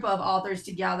a group of authors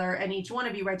together, and each one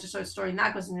of you writes a short story, and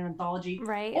that goes in an anthology.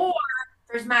 Right. Or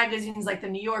there's magazines like the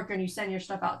New Yorker, and you send your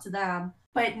stuff out to them.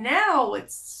 But now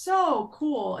it's so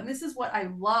cool, and this is what I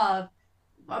love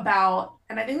about,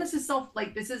 and I think this is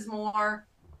this is more,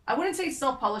 I wouldn't say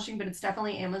self-publishing, but it's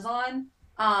definitely Amazon,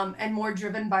 and more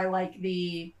driven by like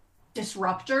the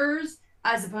disruptors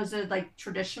as opposed to like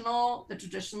the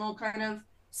traditional kind of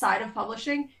side of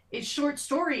publishing. It's short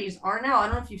stories are now, I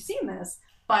don't know if you've seen this,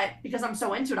 but because I'm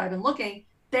so into it, I've been looking,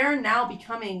 they're now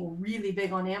becoming really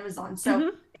big on Amazon. So Mm-hmm.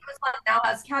 Amazon now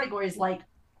has categories like,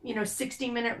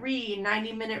 60-minute read,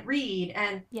 90-minute read,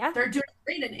 and Yeah. they're doing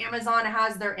great. And Amazon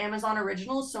has their Amazon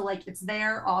originals. So like it's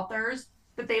their authors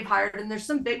that they've hired. And there's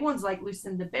some big ones like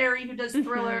Lucinda Berry who does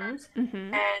thrillers. Mm-hmm.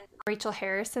 Mm-hmm. And Rachel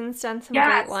Harrison's done some great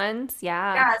yes, ones.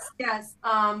 Yeah. yes.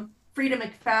 Frida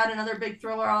McFadden, another big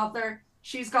thriller author.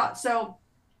 She's got, so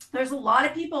there's a lot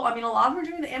of people. I mean, a lot of them are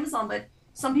doing the Amazon, but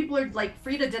some people are like,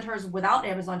 Frida did hers without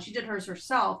Amazon. She did hers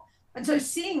herself. And so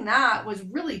seeing that was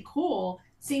really cool.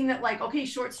 Seeing that, like, okay,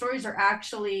 short stories are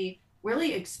actually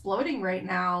really exploding right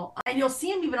now. And you'll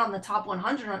see them even on the top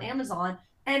 100 on Amazon.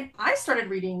 And I started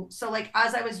reading. So, like,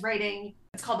 as I was writing,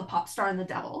 it's called The Pop Star and the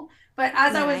Devil. But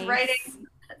as I was writing Nice.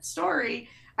 that story,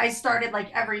 I started like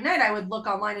every night I would look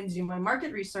online and do my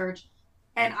market research.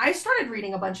 And I started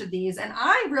reading a bunch of these, and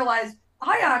I realized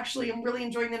I actually am really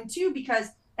enjoying them too because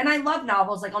And I love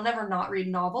novels. Like I'll never not read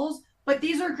novels, but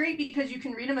these are great because you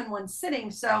can read them in one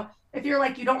sitting. So if you're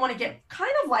like you don't want to get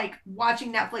kind of like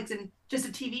watching Netflix and just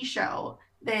a TV show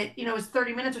that is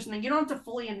 30 minutes or something, you don't have to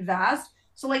fully invest.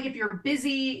 So like if you're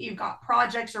busy, you've got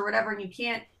projects or whatever, and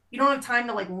you don't have time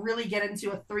to like really get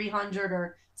into a 300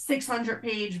 or 600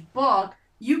 page book,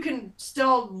 you can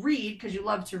still read because you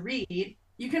love to read.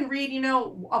 You can read,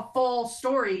 a full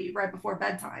story right before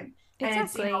bedtime. And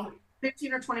it's, Exactly.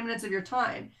 15 or 20 minutes of your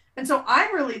time. And so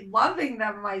I'm really loving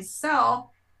them myself.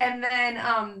 And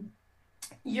then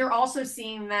you're also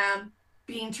seeing them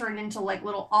being turned into like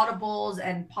little audibles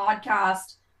and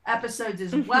podcast episodes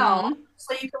as well. Mm-hmm.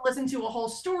 So you can listen to a whole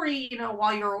story,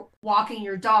 while you're walking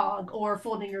your dog or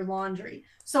folding your laundry.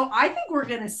 So I think we're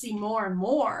going to see more and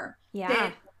more Yeah.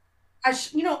 that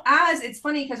as it's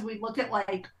funny because we look at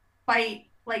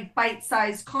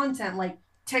bite-sized content, like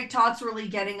TikTok's really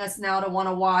getting us now to want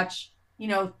to watch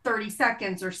 30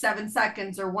 seconds or 7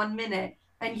 seconds or 1 minute,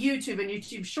 and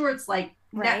YouTube shorts, like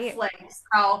Right. Netflix,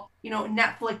 how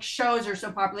Netflix shows are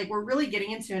so popular. Like we're really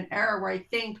getting into an era where I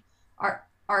think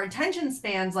our attention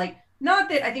spans, like, not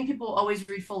that I think people always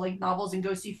read full length novels and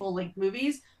go see full length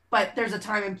movies, but there's a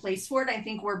time and place for it. I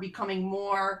think we're becoming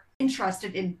more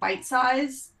interested in bite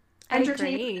size I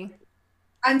entertainment. agree.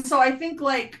 And so I think,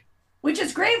 like, which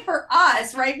is great for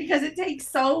us, right? Because it takes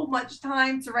so much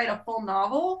time to write a full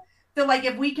novel that, like,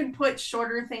 if we can put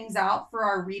shorter things out for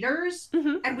our readers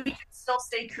Mm-hmm. and we can still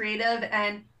stay creative.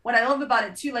 And what I love about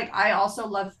it too, like, I also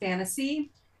love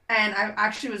fantasy. And I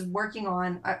actually was working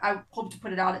on, I hope to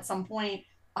put it out at some point,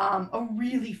 a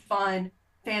really fun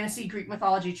fantasy Greek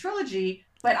mythology trilogy.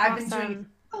 But I've been doing Awesome.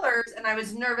 thrillers and I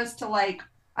was nervous to, like,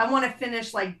 I want to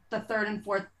finish like the third and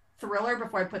fourth thriller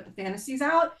before I put the fantasies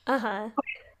out. Uh-huh.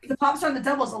 The Pop Star and the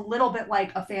Devil is a little bit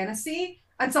like a fantasy.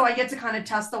 And so I get to kind of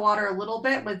test the water a little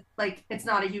bit with, like, it's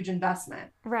not a huge investment.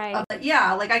 Right. But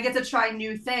yeah, like I get to try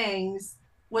new things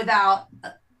without,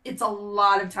 it's a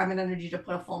lot of time and energy to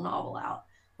put a full novel out.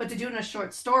 But to do it in a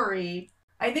short story,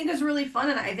 I think is really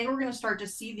fun. And I think we're going to start to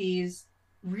see these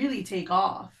really take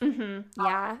off. Mm-hmm.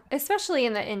 Yeah. Especially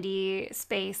in the indie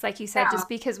space, like you said, Yeah. just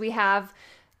because we have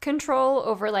control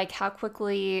over like how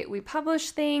quickly we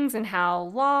publish things and how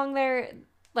long there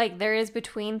is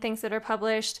between things that are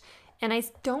published. And I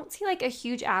don't see like a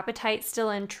huge appetite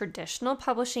still in traditional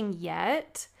publishing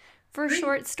yet for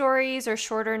short stories or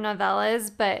shorter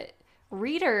novellas, but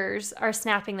readers are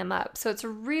snapping them up. So it's a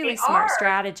really They smart are.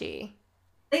 strategy.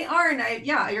 They are, and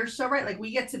yeah, you're so right. Like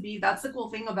we get to be. That's the cool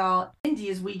thing about indie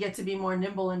is we get to be more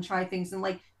nimble and try things. And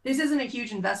like this isn't a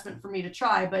huge investment for me to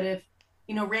try, but if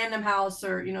Random House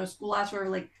or Schoolhouse, or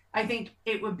like I think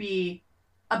it would be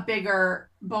a bigger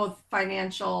both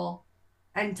financial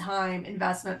and time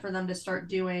investment for them to start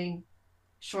doing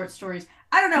short stories.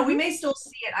 I don't know. We Mm-hmm. may still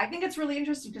see it. I think it's really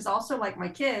interesting because also like my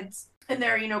kids and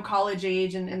they're college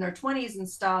age and in their 20s and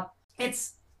stuff.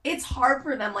 It's hard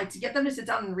for them, like, to get them to sit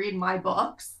down and read my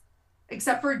books,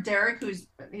 except for Derek, he's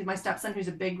my stepson, who's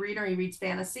a big reader. He reads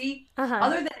fantasy. Uh-huh.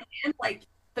 Other than him, like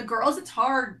the girls, it's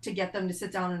hard to get them to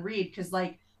sit down and read because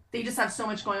like they just have so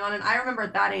much going on. And I remember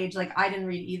at that age, like I didn't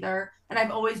read either, and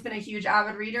I've always been a huge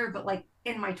avid reader. But like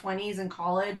in my 20s in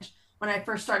college, when I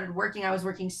first started working, I was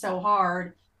working so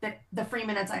hard that the free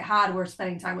minutes I had were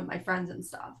spending time with my friends and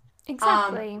stuff. Um,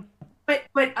 Exactly. but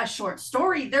a short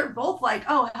story, they're both like,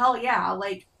 oh hell yeah.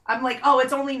 Like I'm like, oh,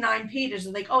 it's only 9 pages.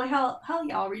 They're like, oh hell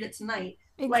yeah, I'll read it tonight.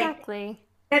 Like Exactly.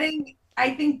 I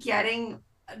think getting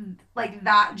like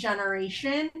that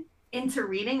generation into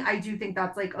reading, I do think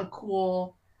that's like a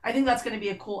cool, I think that's going to be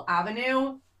a cool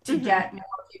avenue to Mm-hmm. get more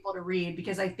people to read,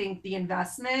 because I think the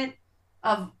investment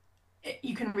of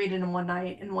you can read it in one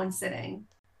night in one sitting.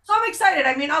 So I'm excited.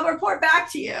 I mean, I'll report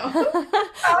back to you. I'll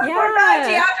report back to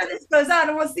you Yeah. after this goes out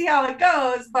and we'll see how it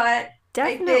goes. But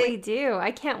I think, Definitely do.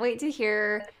 I can't wait to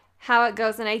hear how it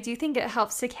goes. And I do think it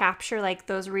helps to capture like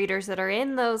those readers that are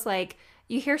in those like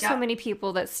you hear so yeah, many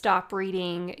people that stop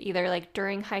reading either like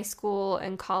during high school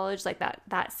and college, like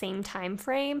that same time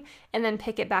frame, and then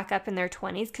pick it back up in their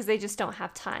 20s because they just don't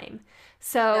have time. yeah,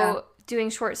 So doing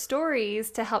short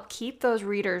stories to help keep those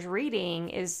readers reading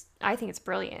is I think it's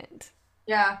brilliant.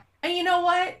 yeah. And you know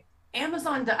what?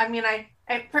 Amazon, I mean,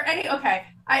 for any, okay,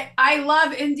 I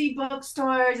love indie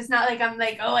bookstores. It's not like I'm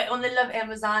like, oh, I only love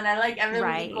Amazon. I like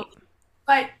everything equal. Right.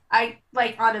 But I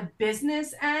like on a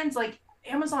business end, like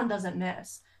Amazon doesn't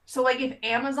miss. So like if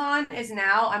Amazon is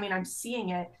now, I mean, I'm seeing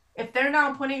it. If they're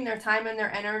now putting their time and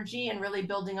their energy and really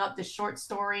building up the short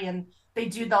story, and they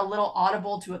do the little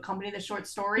audible to accompany the short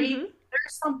story, Mhm.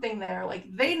 there's something there. Like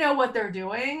they know what they're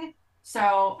doing.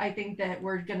 So I think that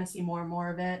we're gonna see more and more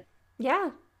of it. Yeah,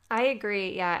 I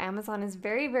agree. Yeah, Amazon is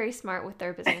very, very smart with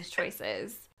their business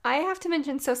choices. I have to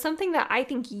mention, so something that I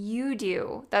think you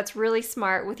do that's really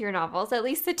smart with your novels, at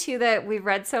least the two that we've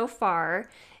read so far,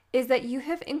 is that you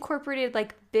have incorporated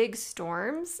like big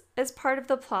storms as part of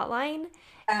the plot line.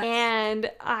 Yes.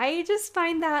 And I just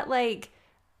find that like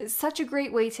such a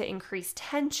great way to increase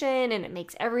tension and it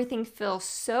makes everything feel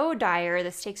so dire.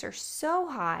 The stakes are so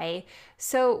high.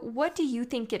 So, what do you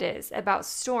think it is about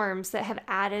storms that have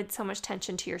added so much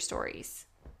tension to your stories?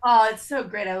 Oh, it's so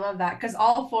great. I love that because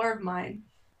all four of mine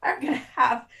are gonna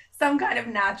have some kind of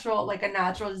natural, like a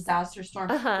natural disaster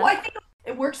storm. Uh huh. Well, I think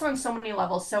it works on so many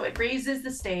levels. So it raises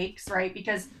the stakes, right?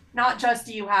 Because not just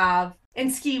do you have in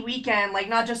ski weekend, like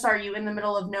not just are you in the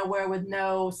middle of nowhere with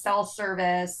no cell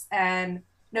service and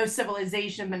no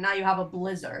civilization, but now you have a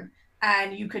blizzard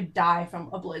and you could die from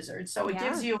a blizzard. So it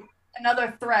gives Yeah. you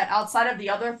another threat outside of the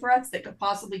other threats that could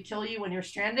possibly kill you when you're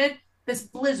stranded. This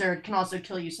blizzard can also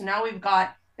kill you. So now we've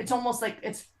got it's almost like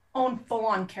its own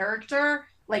full-on character,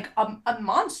 like a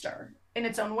monster in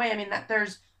its own way. I mean, that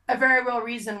there's a very real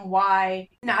reason why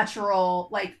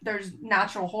there's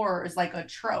natural horror is like a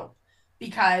trope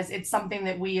because it's something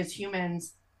that we as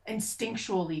humans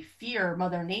instinctually fear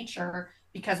Mother Nature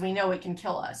because we know it can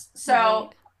kill us. So Right.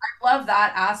 I love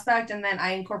that aspect. And then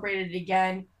I incorporated it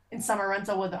again in Summer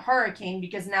Rental with a hurricane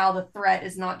because now the threat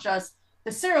is not just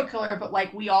the serial killer, but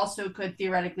like we also could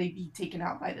theoretically be taken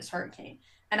out by this hurricane.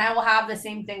 And I will have the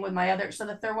same thing with my other. So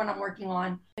the third one I'm working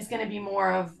on is going to be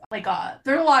more of like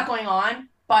there's a lot going on,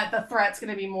 but the threat's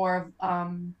going to be more of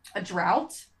a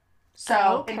drought.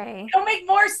 So and Okay. it'll make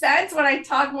more sense when I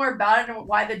talk more about it and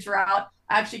why the drought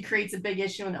actually creates a big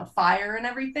issue and a fire and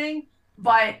everything.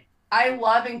 But I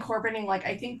love incorporating like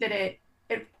I think that it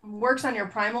works on your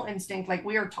primal instinct. Like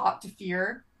we are taught to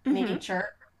fear Mm-hmm. nature.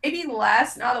 Maybe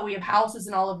less now that we have houses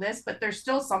and all of this, but there's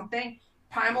still something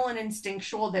primal and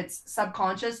instinctual that's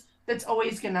subconscious that's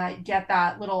always gonna get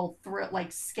that little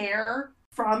like scare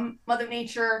from Mother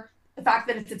Nature. The fact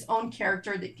that it's its own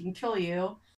character that can kill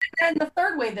you. And the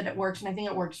third way that it works, and I think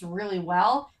it works really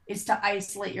well, is to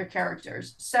isolate your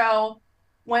characters. So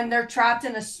when they're trapped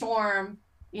in a storm,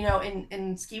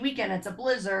 in ski weekend, it's a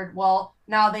blizzard. Well,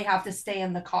 now they have to stay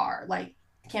in the car. Like,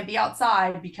 can't be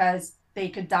outside because they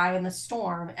could die in the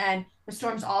storm. And the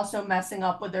storm's also messing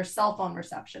up with their cell phone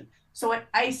reception. So it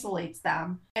isolates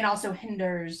them and also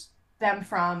hinders them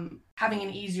from having an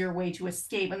easier way to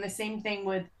escape. And the same thing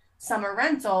with summer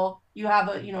rental, you have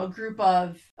a group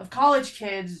of college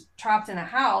kids trapped in a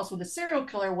house with a serial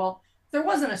killer. Well, if there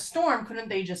wasn't a storm, couldn't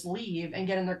they just leave and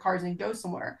get in their cars and go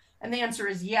somewhere? And the answer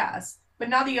is yes. But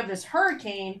now that you have this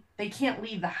hurricane, they can't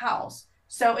leave the house.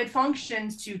 So it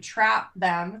functions to trap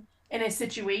them in a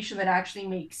situation that actually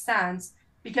makes sense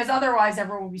because otherwise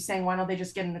everyone would be saying, why don't they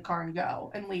just get in the car and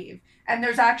go and leave? And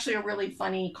there's actually a really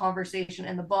funny conversation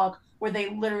in the book where they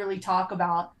literally talk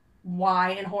about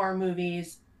why in horror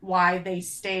movies, why they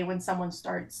stay when someone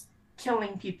starts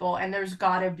killing people. And there's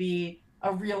got to be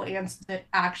a real answer that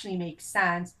actually makes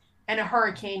sense. And a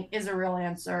hurricane is a real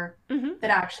answer Mm-hmm. that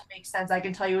actually makes sense. I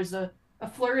can tell you as a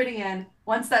Floridian,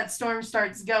 once that storm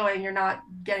starts going, you're not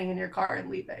getting in your car and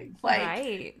leaving. Like,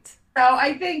 Right. so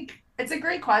I think it's a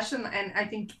great question, and I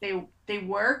think they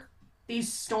work.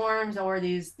 These storms or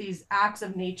these acts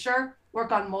of nature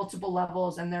work on multiple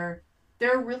levels, and they're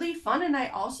really fun. And I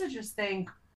also just think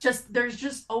there's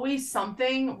just always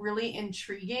something really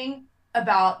intriguing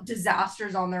about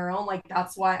disasters on their own. Like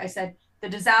that's why I said the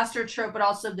disaster trope, but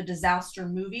also the disaster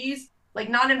movies. Like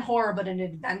not in horror, but in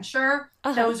adventure.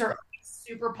 Uh huh. Those are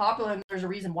super popular, and there's a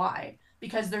reason why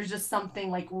because there's just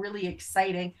something like really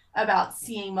exciting about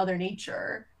seeing Mother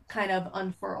Nature kind of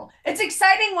unfurl. It's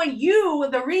exciting when you,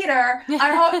 the reader,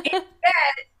 are home in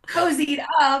bed, cozied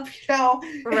up,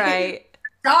 Right.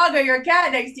 dog or your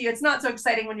cat next to you. It's not so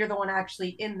exciting when you're the one actually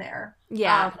in there.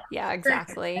 Yeah. Um, Yeah,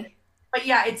 exactly. but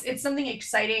yeah, it's something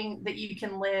exciting that you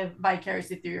can live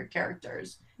vicariously through your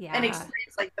characters and Yeah.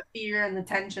 experience like the fear and the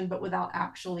tension, but without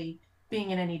actually being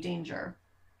in any danger.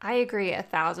 I agree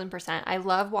 1,000%. I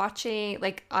love watching,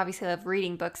 like, obviously, I love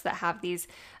reading books that have these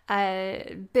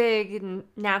big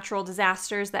natural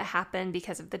disasters that happen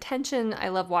because of the tension. I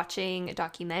love watching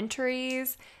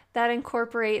documentaries that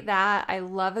incorporate that. I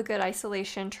love a good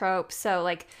isolation trope. So,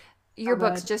 like, your So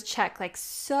books good. just check, like,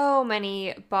 so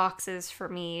many boxes for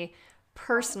me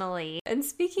personally. And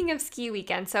speaking of ski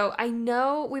weekend, so I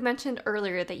know we mentioned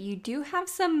earlier that you do have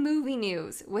some movie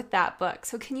news with that book.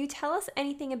 So can you tell us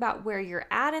anything about where you're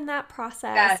at in that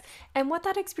process Yes. and what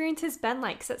that experience has been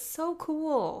like? Because it's so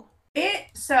cool.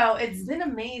 It's been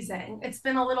amazing. It's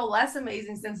been a little less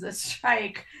amazing since the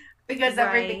strike because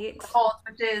everything Right. holds,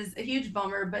 which is a huge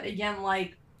bummer. But again,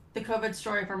 like the COVID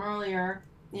story from earlier,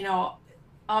 you know,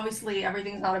 obviously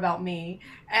everything's not about me.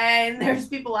 And there's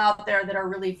people out there that are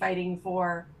really fighting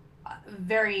for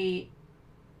very,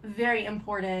 very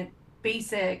important,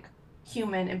 basic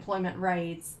human employment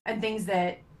rights and things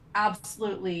that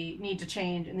absolutely need to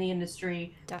change in the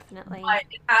industry. Definitely. But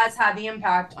it has had the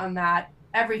impact on that.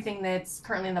 Everything that's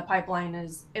currently in the pipeline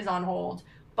is on hold.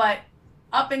 But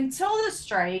up until the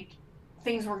strike,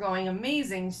 things were going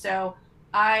amazing. So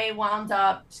I wound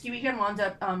up Ski Weekend wound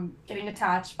up getting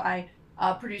attached by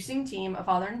a producing team, a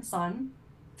father and son.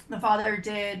 The father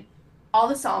did all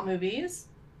the Saw movies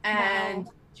and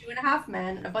Wow. Two and a Half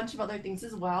Men and a bunch of other things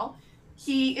as well.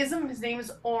 His name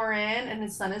is Oren and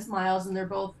his son is Miles, and they're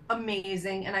both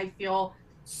amazing. And I feel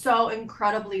so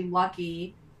incredibly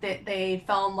lucky that they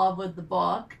fell in love with the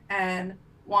book and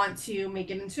want to make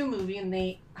it into a movie. And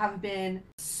they have been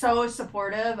so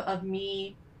supportive of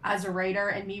me as a writer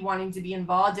and me wanting to be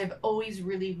involved. I've always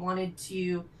really wanted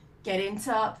to get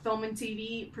into film and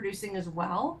TV producing as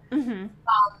well. Mm-hmm.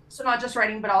 So not just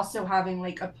writing, but also having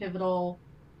like a pivotal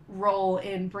role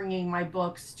in bringing my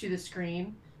books to the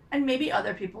screen and maybe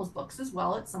other people's books as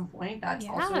well at some point. That's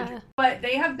also a dream. Yeah. But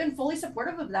they have been fully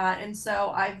supportive of that. And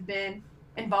so I've been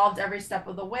involved every step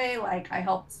of the way. Like I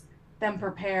helped them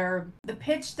prepare the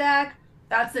pitch deck.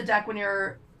 That's the deck when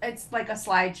it's like a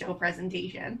slideshow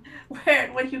presentation where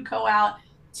when you go out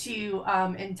to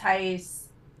entice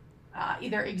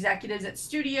either executives at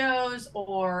studios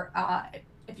or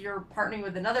if you're partnering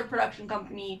with another production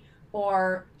company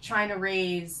or trying to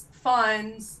raise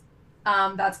funds,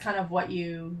 that's kind of what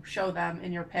you show them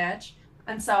in your pitch.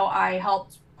 And so I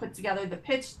helped put together the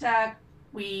pitch deck.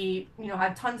 We,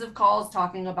 had tons of calls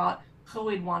talking about who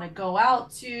we'd want to go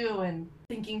out to and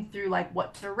thinking through like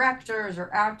what directors or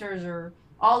actors or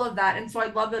all of that. And so I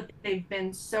love that they've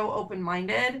been so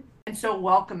open-minded and so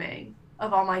welcoming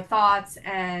of all my thoughts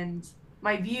and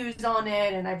my views on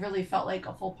it. And I've really felt like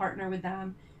a full partner with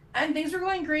them. And things were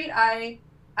going great. I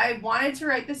wanted to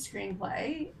write the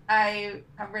screenplay. I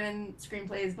have written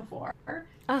screenplays before,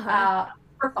 Uh-huh.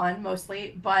 for fun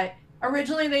mostly, but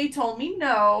originally they told me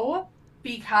no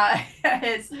because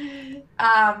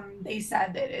they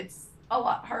said that it's a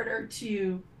lot harder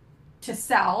to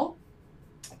sell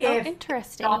Oh, if the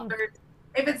interesting. author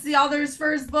if it's the author's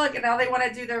first book and now they want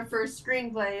to do their first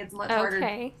screenplay, it's much harder to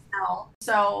Okay. sell.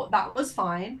 So that was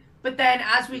fine. But then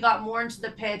as we got more into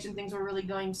the pitch and things were really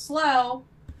going slow,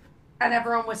 and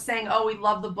everyone was saying, "Oh, we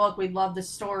love the book, we love the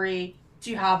story. Do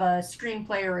you have a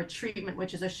screenplay or a treatment,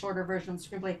 which is a shorter version of the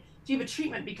screenplay? Do you have a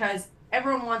treatment?" Because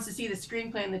everyone wants to see the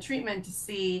screenplay and the treatment to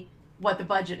see what the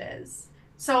budget is.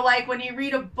 So, like when you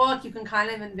read a book, you can kind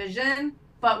of envision,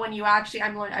 but when you actually,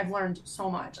 I've learned so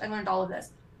much. I learned all of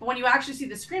this. But when you actually see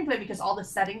the screenplay, because all the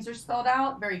settings are spelled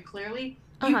out very clearly,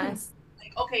 you Uh-huh. can see,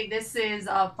 like, okay, this is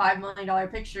a $5 million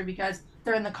picture because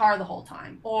they're in the car the whole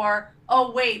time, or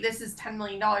oh wait, this is $10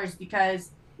 million because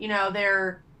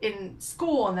they're in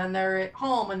school and then they're at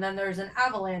home and then there's an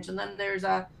avalanche and then there's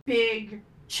a big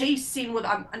chase scene with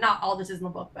not all this is in the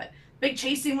book, but big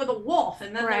chase scene with a wolf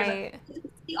and then there's Right.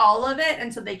 all of it,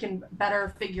 and so they can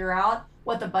better figure out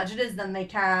what the budget is than they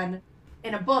can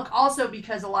in a book. Also,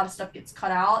 because a lot of stuff gets cut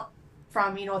out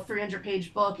from a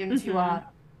 300-page book into Mm-hmm. a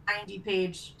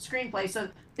 90-page screenplay, so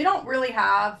they don't really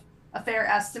have a fair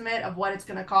estimate of what it's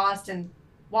going to cost. And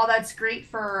while that's great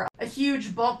for a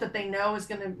huge book that they know is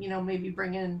going to maybe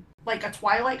bring in like a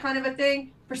Twilight kind of a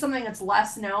thing, for something that's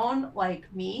less known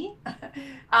like me,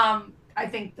 I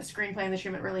think the screenplay and the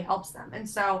treatment really helps them. And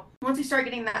so once we started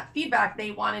getting that feedback,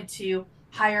 they wanted to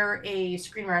hire a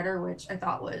screenwriter, which I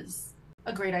thought was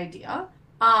a great idea,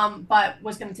 but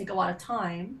was going to take a lot of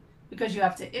time because you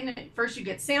have to first you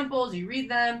get samples, you read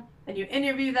them, then you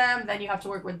interview them, then you have to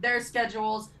work with their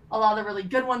schedules. A lot of the really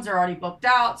good ones are already booked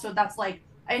out, so that's like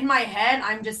in my head,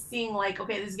 I'm just seeing like,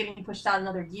 okay, this is getting pushed out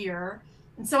another year.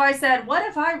 And so I said, what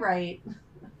if I write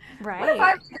what if I Right.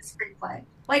 write a screenplay?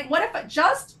 Like, what if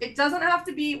it doesn't have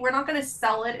to be, we're not going to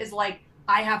sell it as like,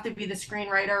 I have to be the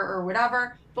screenwriter or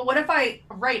whatever. But what if I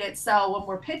write it so when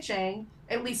we're pitching,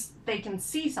 at least they can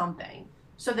see something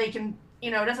so they can,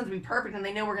 it doesn't have to be perfect and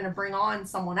they know we're going to bring on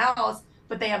someone else,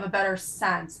 but they have a better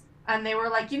sense. And they were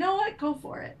like, you know what? Go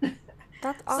for it.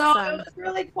 That's So it awesome. was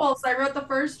really cool. So I wrote the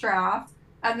first draft,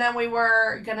 and then we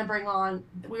were at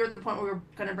the point where we were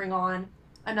going to bring on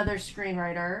another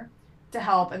screenwriter to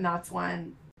help, and that's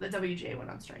when the WGA went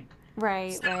on strike.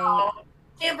 Right, So right.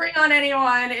 can't bring on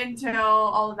anyone until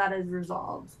all of that is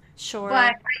resolved. But Sure.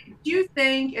 I do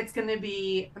think it's going to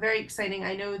be very exciting.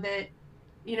 I know that,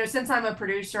 since I'm a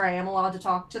producer, I am allowed to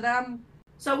talk to them.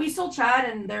 So we still chat,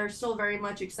 and they're still very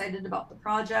much excited about the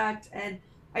project. And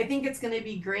I think it's going to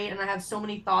be great, and I have so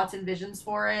many thoughts and visions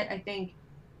for it.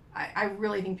 I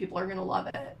really think people are going to love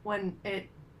it when it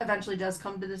eventually does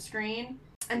come to the screen.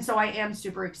 And so I am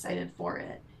super excited for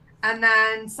it. And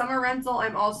then Summer Rental,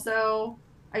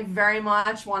 I very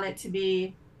much want it to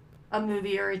be a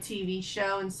movie or a TV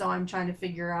show. And so I'm trying to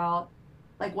figure out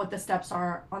like what the steps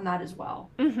are on that as well.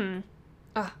 Mm-hmm.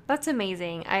 Oh, that's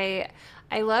amazing. I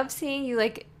love seeing you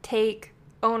like take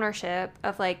ownership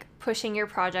of like pushing your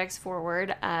projects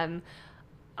forward.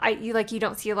 You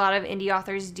don't see a lot of indie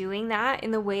authors doing that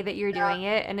in the way that you're Yeah. doing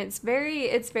it, and it's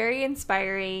very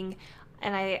inspiring,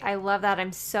 and I love that.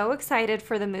 I'm so excited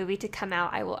for the movie to come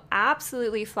out. I will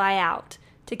absolutely fly out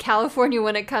to California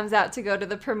when it comes out to go to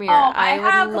the premiere. Oh, I I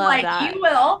would have love like that. you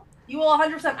will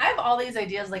 100%. I have all these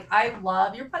ideas. Like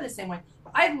you're probably the same way.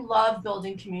 I love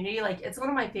building community. Like it's one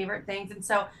of my favorite things. And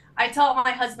so I tell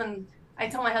my husband,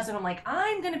 I'm like,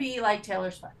 I'm gonna be like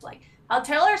Taylor Swift. Like how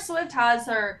Taylor Swift has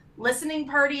her listening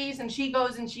parties and she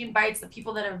goes and she invites the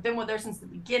people that have been with her since the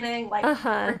beginning, like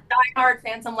Uh-huh. her diehard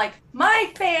fans. I'm like,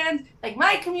 my fans, like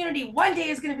my community, one day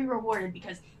is gonna be rewarded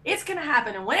because it's gonna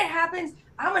happen. And when it happens,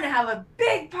 I'm gonna have a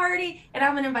big party and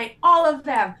I'm gonna invite all of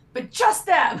them, but just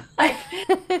them. Like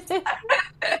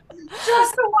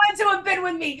just the ones who have been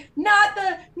with me, not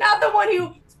the one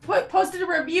who posted a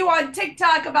review on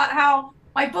TikTok about how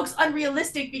my book's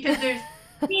unrealistic because there's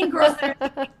mean girls that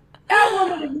are that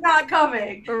woman is not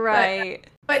coming. Right.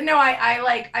 But no,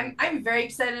 I'm very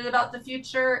excited about the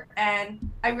future, and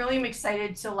I really am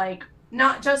excited to like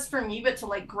not just for me, but to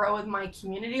like grow with my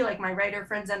community, like my writer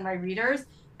friends and my readers,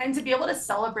 and to be able to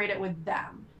celebrate it with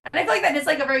them. And I feel like that is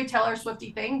like a very Taylor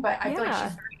Swifty thing, but I feel like she's Yeah,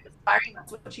 very inspiring.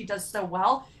 That's what she does so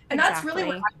well, and that's really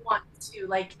what exactly. I want to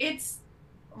like. It's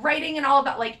writing and all of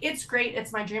that. Like it's great.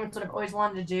 It's my dream. It's what I've always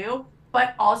wanted to do.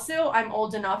 But also, I'm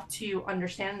old enough to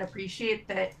understand and appreciate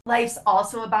that life's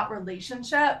also about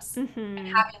relationships and Mm-hmm.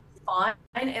 having fun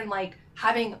and like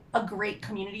having a great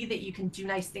community that you can do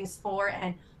nice things for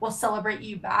and will celebrate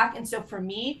you back. And so for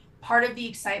me, part of the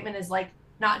excitement is like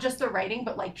not just the writing,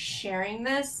 but like sharing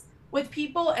this with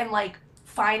people and like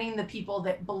finding the people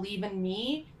that believe in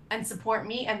me and support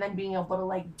me and then being able to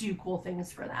like do cool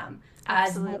things for them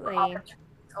as more Absolutely. opportunities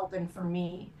open for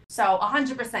me. So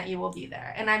 100% you will be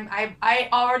there. And I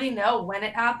already know when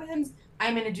it happens,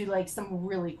 I'm gonna do like some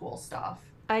really cool stuff.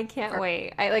 I can't For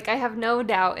wait. I have no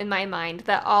doubt in my mind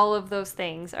that all of those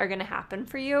things are going to happen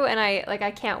for you, and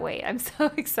I can't wait. I'm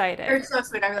so excited. you're so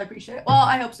sweet. I really appreciate it. Well,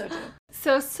 I hope so too.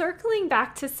 So circling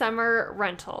back to summer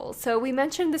rental. So we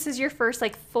mentioned this is your first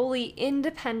like fully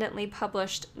independently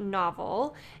published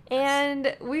novel,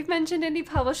 and we've mentioned indie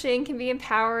publishing can be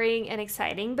empowering and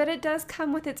exciting, but it does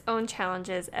come with its own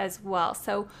challenges as well.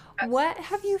 So Yes. what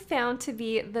have you found to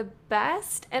be the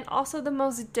best and also the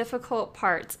most difficult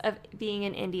parts of being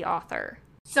an indie author?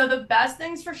 So the best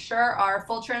things for sure are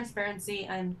full transparency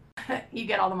and you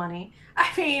get all the money. I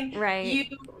mean, Right. you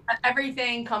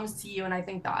everything comes to you, and I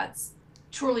think that's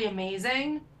truly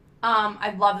amazing.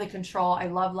 I love the control. I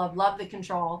love the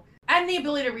control and the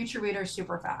ability to reach your readers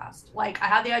super fast. Like I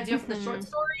had the idea for the Mm-hmm. short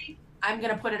story. I'm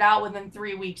gonna put it out within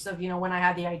 3 weeks of when I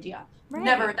had the idea.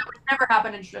 Never Right. that would never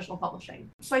happen in traditional publishing.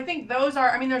 So I think those are.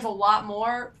 I mean, there's a lot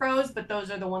more pros, but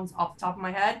those are the ones off the top of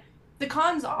my head. The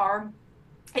cons are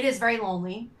it is very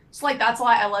lonely. So like that's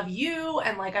why I love you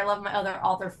and like I love my other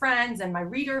author friends and my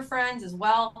reader friends as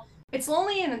well. It's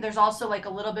lonely and there's also like a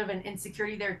little bit of an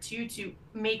insecurity there too to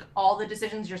make all the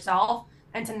decisions yourself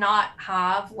and to not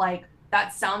have like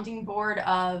that sounding board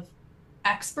of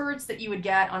experts that you would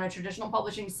get on a traditional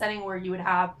publishing setting where you would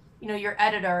have, your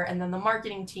editor and then the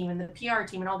marketing team and the PR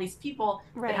team and all these people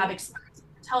that have Right. experience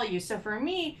to tell you. So for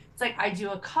me, it's like I do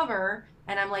a cover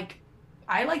and I'm like,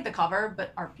 I like the cover,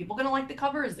 but are people going to like the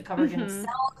cover? Is the cover going to Mm-hmm.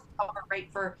 sell? Is the cover right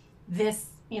for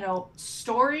this,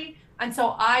 story? And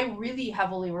so I really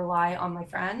heavily rely on my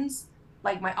friends,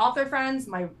 like my author friends,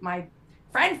 my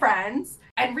friends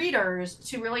and readers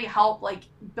to really help like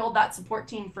build that support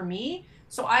team for me.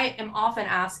 So I am often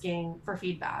asking for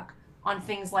feedback on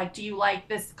things like, do you like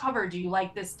this cover? Do you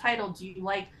like this title? Do you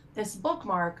like this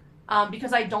bookmark?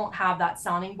 Because I don't have that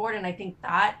sounding board, and I think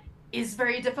that is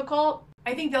very difficult.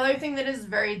 I think the other thing that is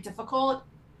very difficult,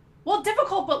 well,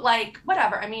 difficult, but like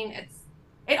whatever. I mean,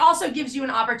 it also gives you an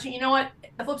opportunity. You know what?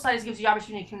 The flip side is gives you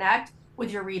opportunity to connect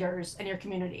with your readers and your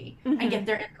community and Mm-hmm. get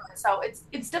their input. So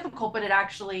it's difficult, but it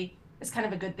actually is kind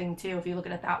of a good thing too if you look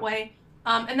at it that way.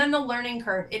 And then the learning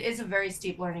curve. It is a very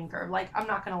steep learning curve. Like I'm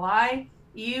not gonna lie,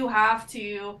 you have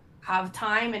to have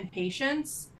time and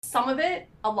patience. Some of it,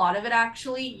 a lot of it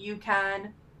actually, you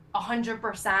can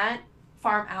 100%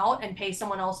 farm out and pay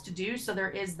someone else to do. So there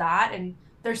is that. And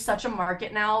there's such a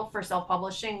market now for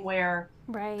self-publishing where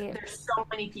Right. there's so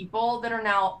many people that are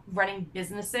now running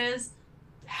businesses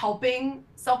helping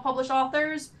self-published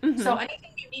authors. So Mm-hmm.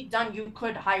 anything you need done, you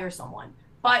could hire someone.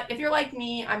 But if you're like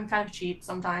me, I'm kind of cheap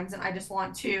sometimes and I just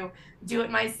want to do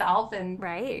it myself. And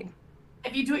Right.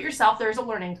 if you do it yourself, there's a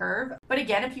learning curve. But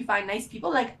again, if you find nice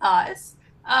people like us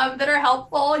that are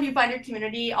helpful, if you find your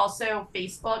community, also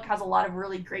Facebook has a lot of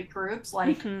really great groups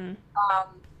like Mm-hmm.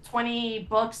 20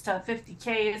 books to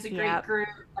 50K is a great Yep. group,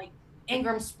 like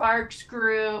Ingram Sparks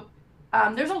group.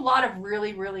 There's a lot of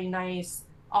really, really nice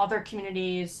author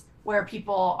communities where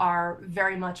people are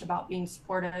very much about being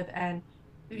supportive and,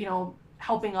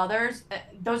 helping others.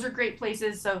 Those are great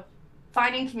places. So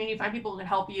finding community, find people who can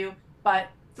help you. But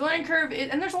the learning curve is,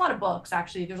 and there's a lot of books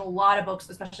actually. There's a lot of books,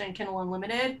 especially in Kindle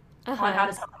Unlimited, on how Uh-huh.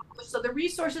 to self-publish. So the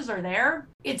resources are there.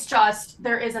 It's just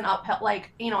there is an uphill. Like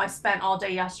I spent all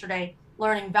day yesterday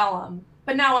learning vellum,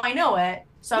 but now I know it.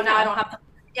 So now I Yeah. don't have to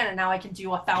learn it again, and now I can do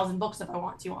 1,000 books if I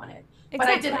want to on it. But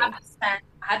Exactly. I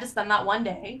had to spend that one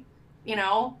day.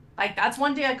 Like that's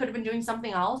one day I could have been doing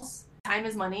something else. Time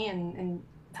is money, and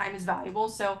time is valuable.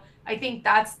 So I think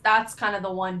that's kind of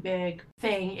the one big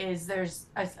thing is there's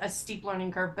a steep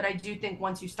learning curve. But I do think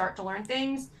once you start to learn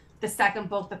things, the second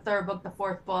book, the third book, the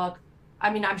fourth book, I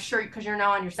mean, I'm sure because you're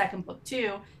now on your second book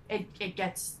too, it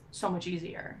gets so much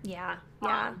easier. Yeah.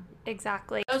 Yeah. Um,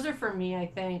 Exactly. those are for me, I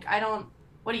think. I don't,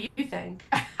 what do you think?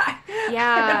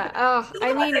 Yeah. Oh, Those are I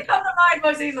the ones mean, that come to mind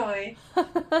most easily.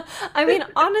 I mean,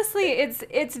 honestly,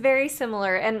 it's very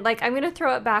similar. And like I'm gonna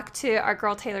throw it back to our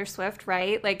girl Taylor Swift,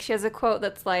 right? Like she has a quote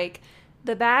that's like,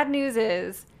 "The bad news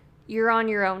is you're on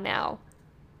your own now,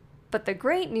 but the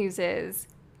great news is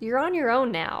you're on your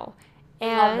own now." Love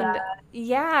And that.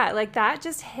 yeah, like that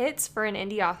just hits for an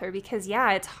indie author because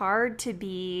yeah, it's hard to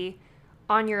be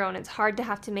on your own. It's hard to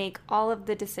have to make all of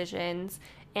the decisions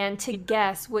and to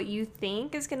guess what you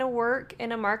think is going to work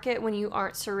in a market when you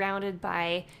aren't surrounded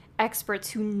by experts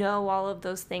who know all of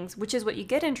those things, which is what you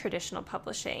get in traditional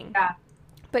publishing. Yeah.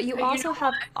 But you But you also know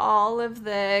have all of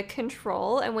the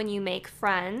control, and when you make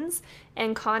friends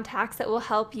and contacts that will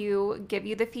help you give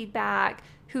you the feedback,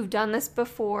 who've done this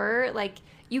before, like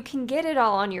you can get it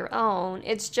all on your own.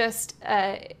 It's just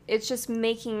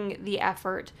making the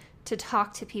effort to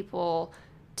talk to people,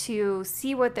 to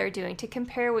see what they're doing, to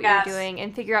compare what you're yes. doing,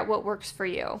 and figure out what works for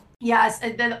you. Yes,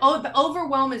 and then the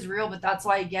overwhelm is real, but that's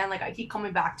why again, like I keep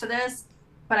coming back to this,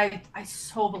 but I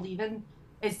so believe in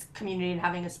is community and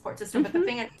having a support system. But the Hmm.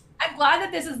 thing is, I'm glad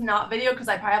that this is not video because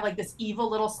I probably have like this evil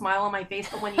little smile on my face.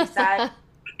 But when you said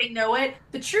they know it,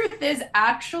 the truth is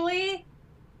actually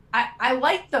I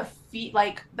like the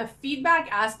feedback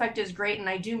aspect is great, and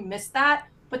I do miss that.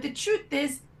 But the truth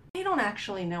is, they don't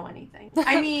actually know anything.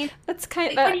 I mean, That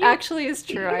when you actually is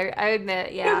true. I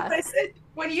admit, you yeah. listen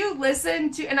when you listen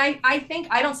to, and I think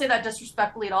I don't say that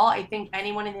disrespectfully at all. I think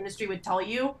anyone in the industry would tell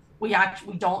you we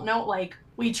don't know. Like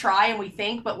we try and we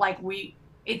think, but like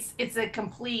it's a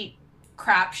complete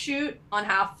crapshoot on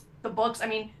half the books. I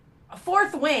mean,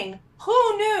 Fourth Wing,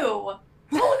 who knew?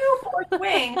 Who knew Fourth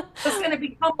Wing was going to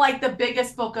become like the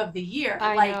biggest book of the year?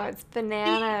 I Like know, it's she,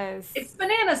 bananas. it's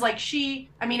bananas. Like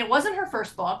I mean, it wasn't her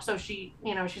first book, so she's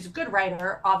a good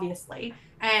writer, obviously,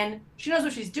 and she knows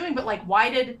what she's doing. But like, why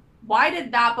did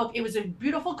that book? It was a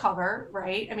beautiful cover,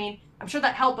 right? I mean, I'm sure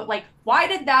that helped, but like, why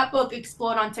did that book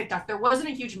explode on TikTok? There wasn't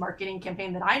a huge marketing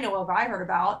campaign that I know of, or I heard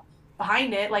about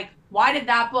behind it. Like, why did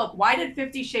that book? Why did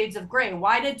 50 Shades of Grey?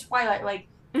 Why did Twilight? Like,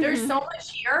 there's Hmm. so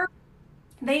much here.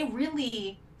 They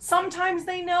really sometimes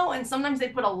they know, and sometimes they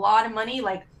put a lot of money,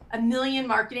 like $1 million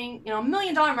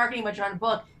marketing budget on a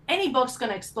book. Any book's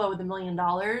gonna explode with $1 million.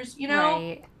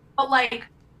 Right. But like,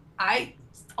 I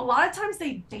a lot of times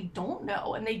they don't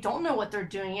know, and they don't know what they're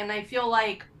doing, and I feel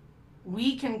like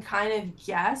we can kind of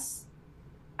guess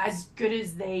as good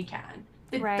as they can.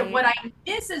 What Right. I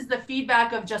miss is the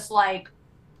feedback of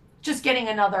just getting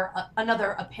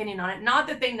another opinion on it. Not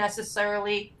that they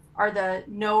necessarily are the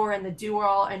knower and the doer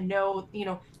all and know,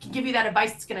 can give you that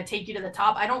advice that's going to take you to the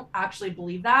top. I don't actually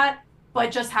believe that,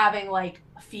 but just having like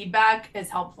feedback is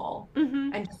helpful,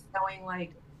 Hmm. and just knowing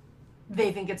like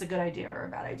they think it's a good idea or a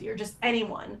bad idea, or just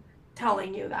anyone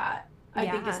telling you that, I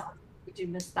think is Yeah. helpful. We do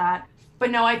miss that.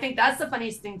 But no, I think that's the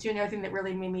funniest thing too. And the other thing that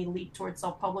really made me leap towards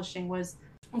self-publishing was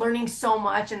learning so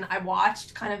much. And I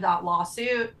watched kind of that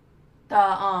lawsuit, the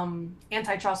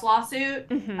antitrust lawsuit.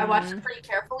 I watched Hmm. it pretty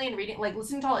carefully and reading, like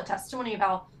listening to all the testimony of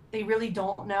how they really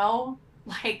don't know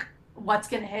like what's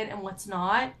gonna hit and what's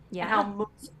not, and how Yeah.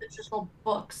 most of the traditional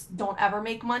books don't ever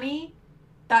make money.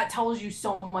 That tells you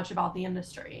so much about the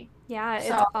industry. Yeah, it's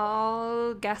So,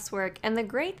 all guesswork. And the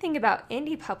great thing about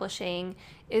indie publishing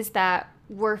is that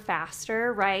we're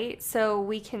faster, right? So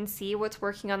we can see what's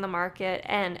working on the market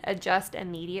and adjust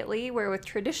immediately. Where with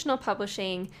traditional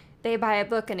publishing, they buy a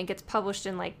book and it gets published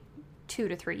in like 2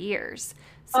 to 3 years.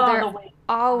 So oh, the they're wait.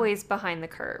 always behind the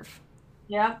curve.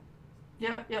 Yep,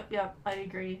 yep. I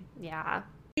agree. Yeah.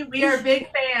 We are big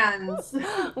fans.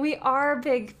 We are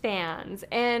big fans,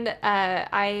 and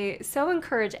I so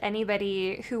encourage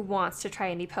anybody who wants to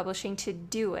try indie publishing to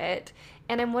do it.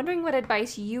 And I'm wondering what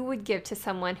advice you would give to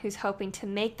someone who's hoping to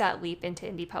make that leap into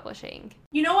indie publishing.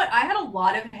 You know what? I had a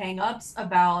lot of hangups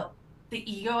about the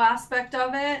ego aspect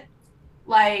of it.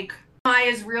 Like, am I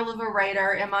as real of a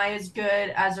writer? Am I as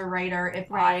good as a writer if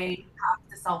Right. I have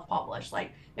to self-publish?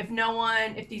 Like,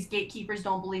 if these gatekeepers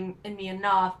don't believe in me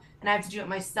enough and I have to do it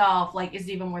myself, like, is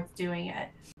it even worth doing it?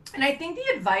 And I think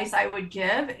the advice I would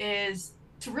give is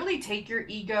to really take your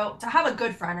ego, to have a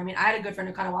good friend. I mean, I had a good friend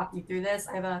who kind of walked me through this.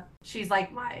 She's like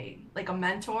like a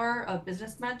mentor, a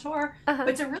business mentor, Uh huh.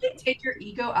 but to really take your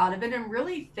ego out of it and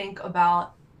really think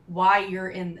about why you're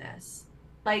in this.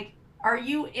 Like, are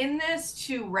you in this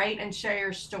to write and share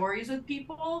your stories with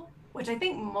people? Which I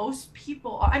think most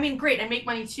people are. I mean, great, and make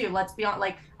money too. Let's be honest.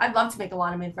 Like, I'd love to make a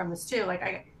lot of money from this too. Like,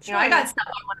 I Sure. got stuff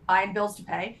I want to buy and bills to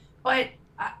pay. But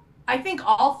I think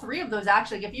all three of those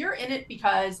actually, if you're in it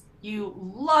because you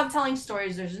love telling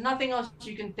stories, there's nothing else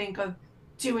you can think of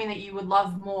doing that you would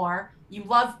love more. You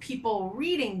love people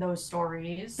reading those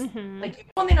stories. Mm-hmm. Like, you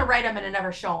don't need to write them and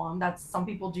never show them. That's some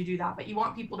people do that, but you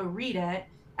want people to read it,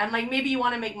 and like maybe you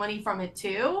want to make money from it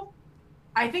too.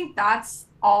 I think that's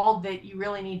all that you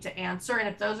really need to answer. And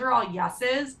if those are all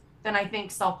yeses, then I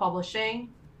think self-publishing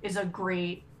is a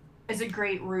great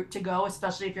route to go,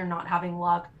 especially if you're not having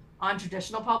luck on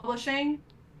traditional publishing.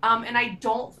 And I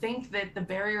don't think that the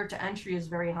barrier to entry is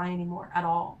very high anymore at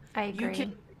all. I You can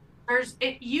agree. there's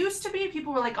it used to be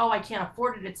people were like, oh, I can't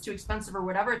afford it, it's too expensive or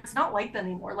whatever. It's not like that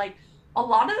anymore. Like, a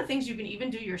lot of the things you can even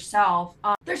do yourself.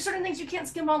 There's certain things you can't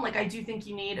skim on. Like, I do think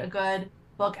you need a good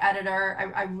book editor.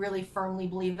 I really firmly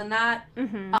believe in that.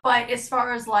 Mm-hmm. But as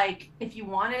far as like, if you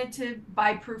wanted to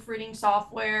buy proofreading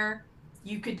software,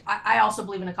 you could. I also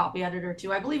believe in a copy editor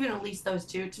too. I believe in at least those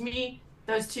two. To me,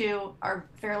 those two are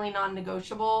fairly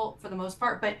non-negotiable for the most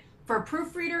part. But for a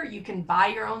proofreader, you can buy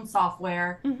your own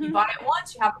software. You Mm-hmm. buy it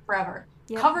once, you have it forever.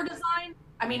 Yep. Cover design.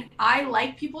 I mean, I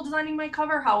like people designing my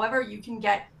cover. However, you can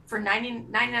get for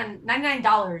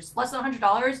 $99, less than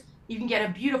 $100, you can get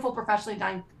a beautiful professionally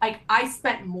done. Like, I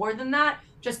spent more than that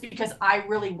just because I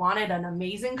really wanted an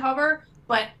amazing cover,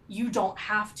 but you don't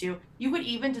have to. You could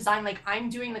even design, like, I'm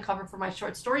doing the cover for my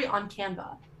short story on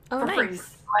Canva Oh, for free.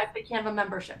 nice. I have the Canva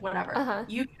membership, whatever. Uh-huh.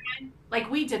 You can, like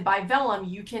we did by Vellum,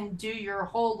 you can do your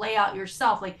whole layout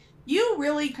yourself. Like, you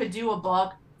really could do a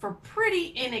book for pretty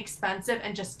inexpensive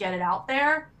and just get it out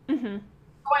there. Mm-hmm.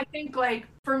 So I think, like,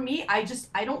 for me, I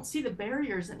don't see the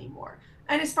barriers anymore.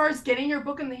 And as far as getting your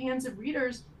book in the hands of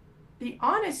readers, the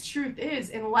honest truth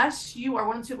is, unless you are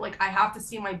one of the people, like, I have to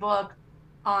see my book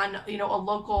on, a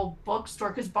local bookstore,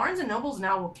 because Barnes and Nobles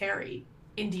now will carry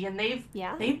indie, and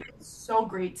Yeah. they've been so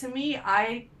great to me.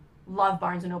 I love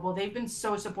Barnes and Noble. They've been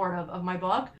so supportive of my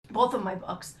book, both of my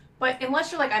books. But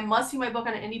unless you're like, I must see my book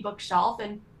on an indie bookshelf,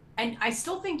 and I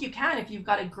still think you can if you've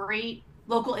got a great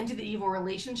local Into the Evil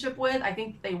relationship with, I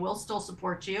think they will still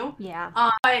support you. Yeah.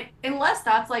 But unless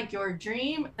that's like your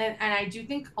dream, and I do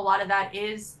think a lot of that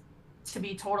is, to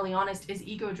be totally honest, is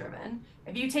ego driven.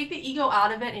 If you take the ego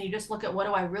out of it and you just look at, what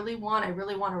do I really want? I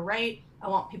really want to write. I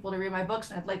want people to read my books,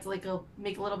 and I'd like to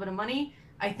make a little bit of money.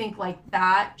 I think like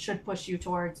that should push you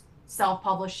towards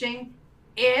self-publishing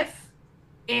if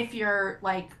you're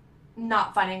like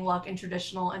not finding luck in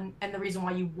traditional, and the reason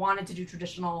why you wanted to do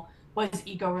traditional was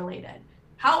ego related.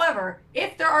 However,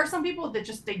 if there are some people that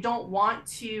just, they don't want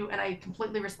to, and I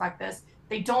completely respect this,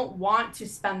 they don't want to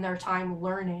spend their time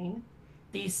learning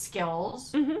these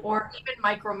skills Mm-hmm. or even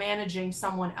micromanaging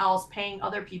someone else, paying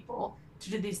other people to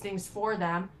do these things for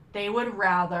them. They would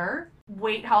rather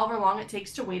wait however long it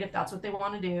takes to wait, if that's what they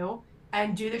want to do,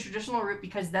 and do the traditional route,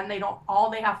 because then all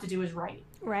they have to do is write.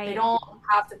 They Right. don't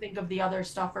have to think of the other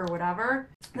stuff or whatever.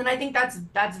 And I think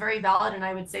that's very valid. And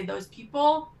I would say those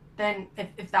people, then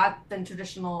if that, then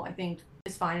traditional, I think,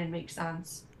 is fine and makes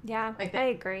sense. Yeah, I I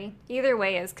think agree. Either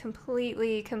way is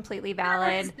completely it's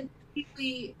valid.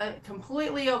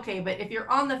 completely okay. But if you're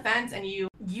on the fence and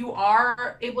you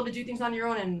are able to do things on your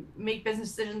own and make business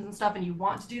decisions and stuff, and you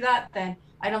want to do that, then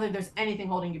I don't think there's anything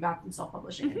holding you back from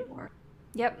self-publishing Mm-hmm. anymore.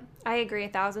 Yep, I agree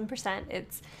 1,000%.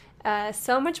 It's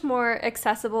so much more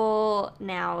accessible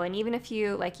now. And even if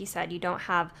you, like you said, you don't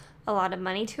have a lot of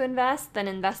money to invest, then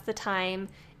invest the time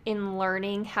in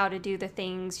learning how to do the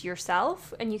things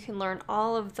yourself. And you can learn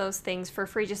all of those things for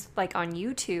free, just like on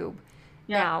YouTube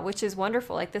Yeah. now, which is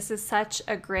wonderful. Like, this is such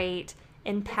a great, It's so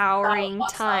empowering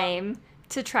awesome. time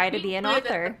to try to We be an live in the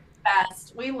author.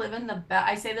 best. We live in the best.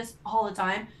 I say this all the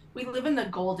time. We live in the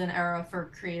golden era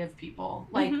for creative people.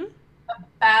 Like Mm-hmm. the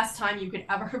best time you could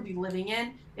ever be living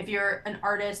in if you're an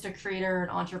artist, a creator, an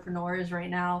entrepreneur is right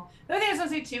now. The other thing I was gonna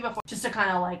say too before just to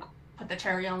kind of like put the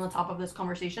cherry on the top of this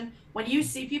conversation, when you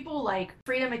see people like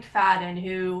Frida McFadden,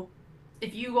 who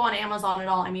if you go on Amazon at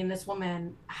all, I mean this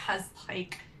woman has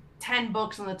like 10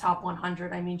 books in the top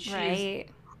 100. I mean, she is Right.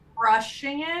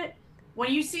 crushing it.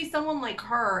 When you see someone like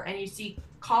her and you see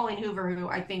Colleen Hoover, who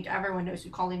I think everyone knows who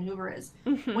Colleen Hoover is,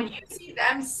 Mm-hmm. when you see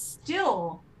them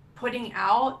still putting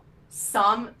out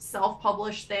some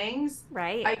self-published things,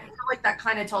 Right. I feel like that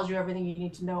kind of tells you everything you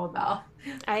need to know about.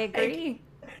 I Like, agree.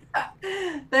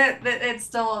 that it's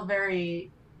still a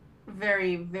very,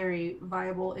 very, very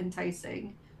viable,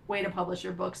 enticing way to publish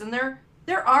your books. And there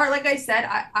are, like I said,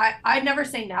 I never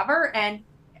say never, and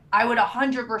I would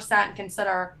 100%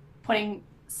 consider putting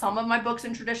some of my books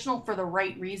in traditional for the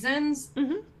right reasons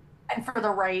Mm-hmm. and for the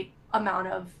right amount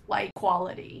of like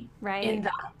quality in Right.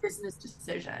 that business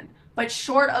decision. But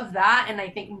short of that, and I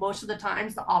think most of the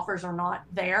times the offers are not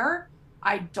there,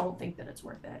 I don't think that it's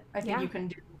worth it. I think Yeah. you can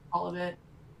do all of it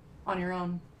on your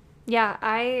own. Yeah,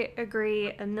 I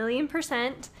agree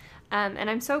 1,000,000%. And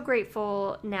I'm so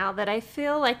grateful now that I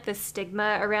feel like the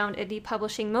stigma around indie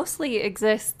publishing mostly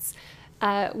exists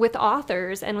with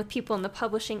authors and with people in the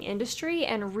publishing industry,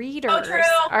 and So readers true.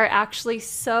 are actually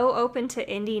so open to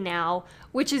indie now,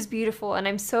 which is beautiful. And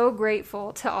I'm so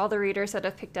grateful to all the readers that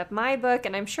have picked up my book,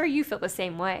 and I'm sure you feel the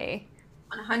same way.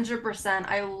 100%.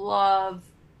 I love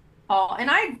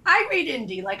and I read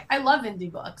indie. Like I love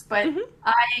indie books, but Hmm.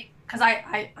 I because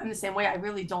I'm the same way. I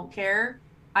really don't care.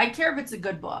 I care if it's a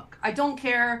good book. I don't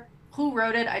care who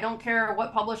wrote it. I don't care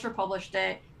what publisher published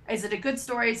it. Is it a good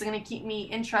story? Is it going to keep me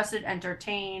interested,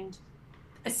 entertained?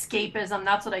 Escapism,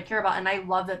 that's what I care about. And I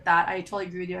love that I totally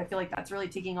agree with you. I feel like that's really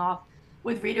taking off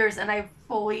with readers. And I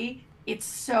fully, it's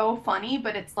so funny,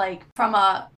 but it's like from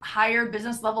a higher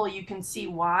business level, you can see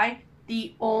why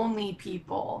the only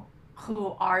people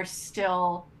who are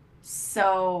still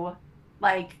so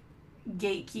like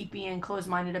gatekeeping and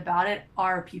closed-minded about it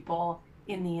are people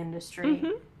in the industry.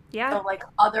 Hmm. Yeah. So like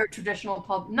other traditional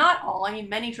not all, I mean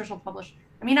many traditional publishers.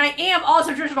 I mean, I am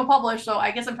also traditional published, so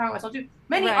I guess I'm talking about myself too.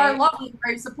 Many are Right. lovely,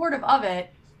 very supportive of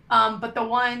it. But the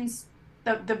ones,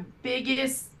 the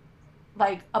biggest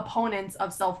like opponents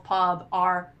of self-pub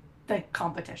are the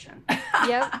competition.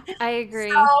 Yep. I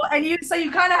So, agree. so you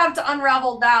kind of have to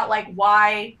unravel that, like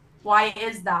why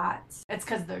is that? It's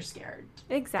because they're scared.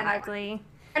 And I Exactly.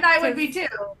 and I would Because, be too,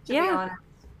 to be yeah,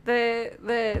 honest.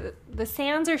 the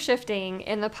sands are shifting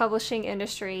in the publishing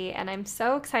industry, and I'm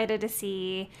so excited to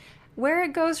see where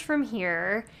it goes from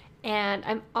here. And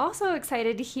I'm also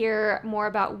excited to hear more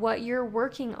about what you're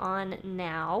working on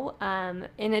now,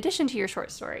 in addition to your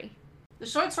short story. The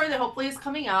short story that hopefully is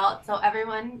coming out. So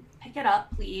everyone pick it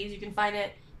up, please. You can find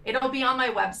it. It'll be on my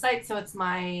website. So it's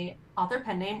my author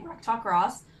pen name, Rektok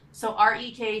Ross. So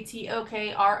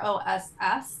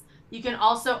RektokRoss. You can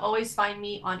also always find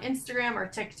me on Instagram or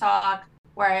TikTok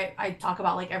where I talk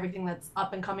about like everything that's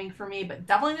up and coming for me, but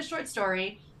definitely the short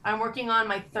story. I'm working on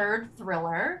my third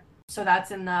thriller. So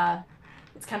that's in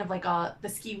it's kind of like the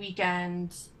ski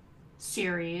weekend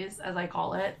series, as I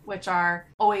call it, which are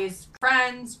always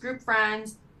friends, group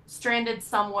friends, stranded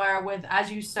somewhere with,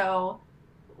 as you so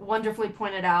wonderfully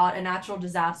pointed out, a natural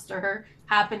disaster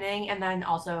happening, and then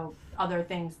also other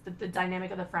things, the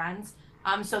dynamic of the friends.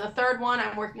 So the third one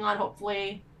I'm working on,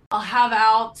 hopefully, I'll have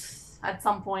out at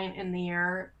some point in the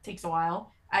year. It takes a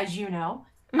while, as you know.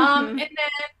 Mm-hmm. And then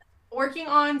working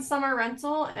on Summer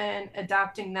Rental and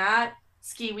adapting that,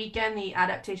 Ski Weekend, the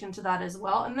adaptation to that as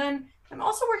well. And then I'm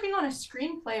also working on a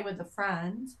screenplay with a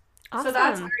friend. So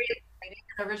that's Awesome. very exciting,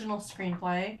 an original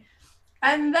screenplay.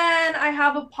 And then I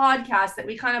have a podcast that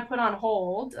we kind of put on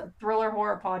hold, a thriller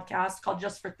horror podcast called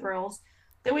Just for Thrills,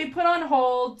 that we put on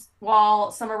hold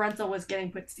while Summer Rental was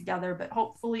getting put together. But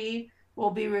hopefully, we'll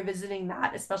be revisiting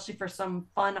that, especially for some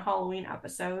fun Halloween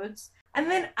episodes. And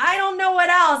then I don't know what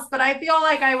else, but I feel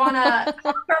like I want to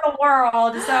conquer the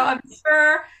world. So I'm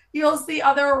sure you'll see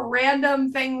other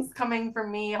random things coming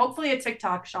from me. Hopefully, a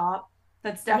TikTok shop.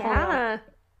 That's definitely on. Yeah,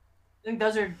 I think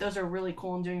those are really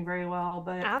cool and doing very well.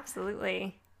 But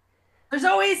absolutely. there's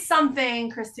always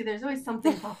something, Christy. There's always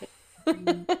something popping up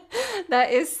for you.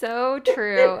 That is so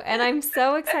true. And I'm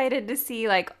so excited to see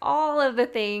like all of the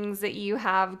things that you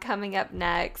have coming up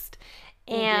next.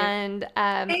 Thank you.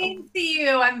 And Thank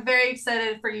you. I'm very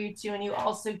excited for you too. And you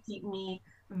also keep me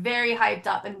very hyped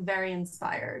up and very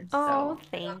inspired. oh, So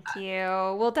thank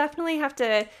you. We'll definitely have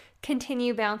to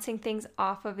continue bouncing things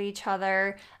off of each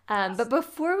other. But yes.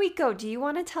 before we go, do you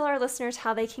want to tell our listeners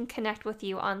how they can connect with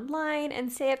you online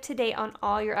and stay up to date on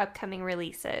all your upcoming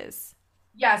releases?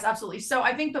 Yes, absolutely. So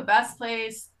I think the best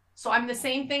place, so I'm the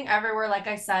same thing everywhere, like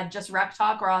I said, just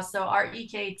Rektok Ross. So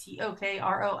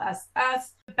RektokRoss.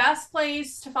 The best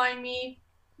place to find me,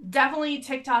 definitely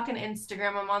TikTok and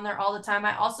Instagram. I'm on there all the time.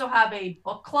 I also have a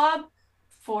book club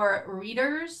for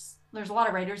readers. There's a lot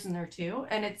of writers in there too.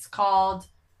 And it's called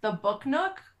The Book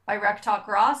Nook by Rektok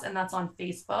Ross, and that's on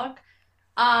Facebook.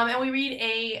 And we read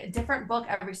a different book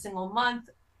every single month,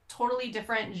 totally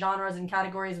different genres and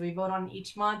categories we vote on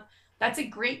each month. That's a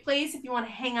great place if you want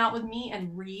to hang out with me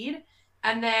and read.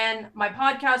 And then my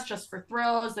podcast, Just for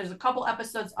Thrills, there's a couple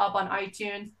episodes up on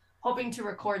iTunes, hoping to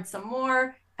record some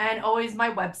more. And always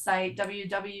my website,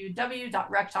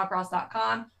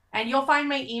 www.rectalkross.com. And you'll find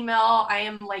my email. I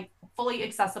am like fully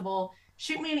accessible.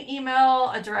 Shoot me an email,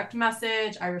 a direct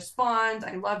message. I respond.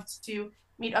 I love to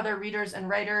meet other readers and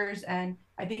writers. And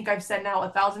I think I've said now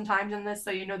 1,000 times in this,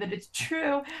 so you know that it's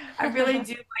true. I really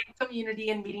do like community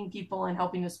and meeting people and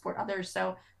helping to support others.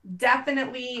 So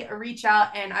definitely reach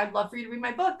out, and I'd love for you to read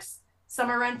my books.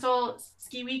 Summer Rental,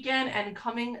 Ski Weekend, and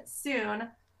coming soon,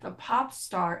 The Pop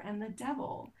Star and the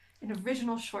Devil, an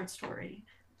original short story.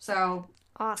 So this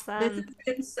has Awesome.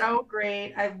 been so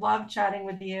great. I love chatting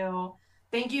with you.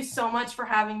 Thank you so much for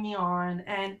having me on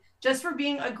and just for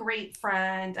being a great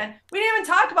friend. And we didn't even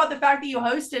talk about the fact that you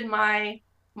hosted my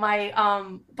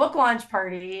book launch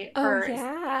party Oh, for,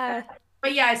 yeah.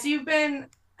 but yeah, so you've been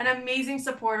an amazing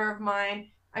supporter of mine.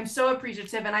 I'm so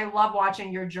appreciative, and I love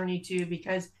watching your journey too,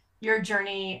 because your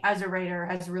journey as a writer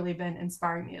has really been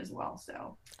inspiring me as well.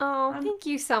 So Oh, um thank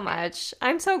you so much.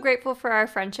 I'm so grateful for our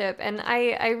friendship, and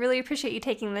I really appreciate you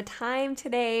taking the time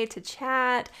today to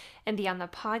chat and be on the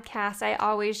podcast. I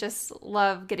always just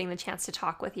love getting the chance to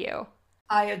talk with you.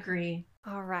 I agree.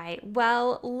 All right.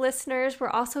 Well, listeners, we're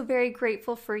also very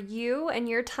grateful for you and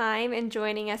your time in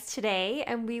joining us today,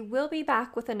 and we will be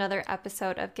back with another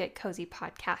episode of Get Cozy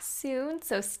Podcast soon,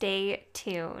 so stay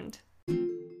tuned.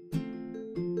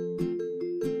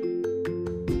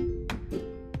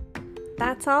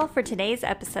 That's all for today's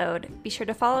episode. Be sure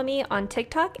to follow me on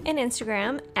TikTok and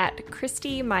Instagram at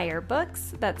Christy Meyer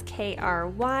Books. That's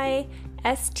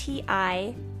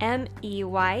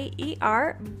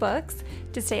KRYSTIMEYER Books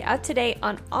to stay up to date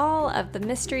on all of the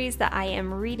mysteries that I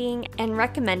am reading and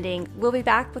recommending. We'll be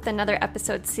back with another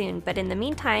episode soon, but in the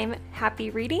meantime, happy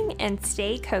reading and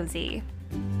stay cozy.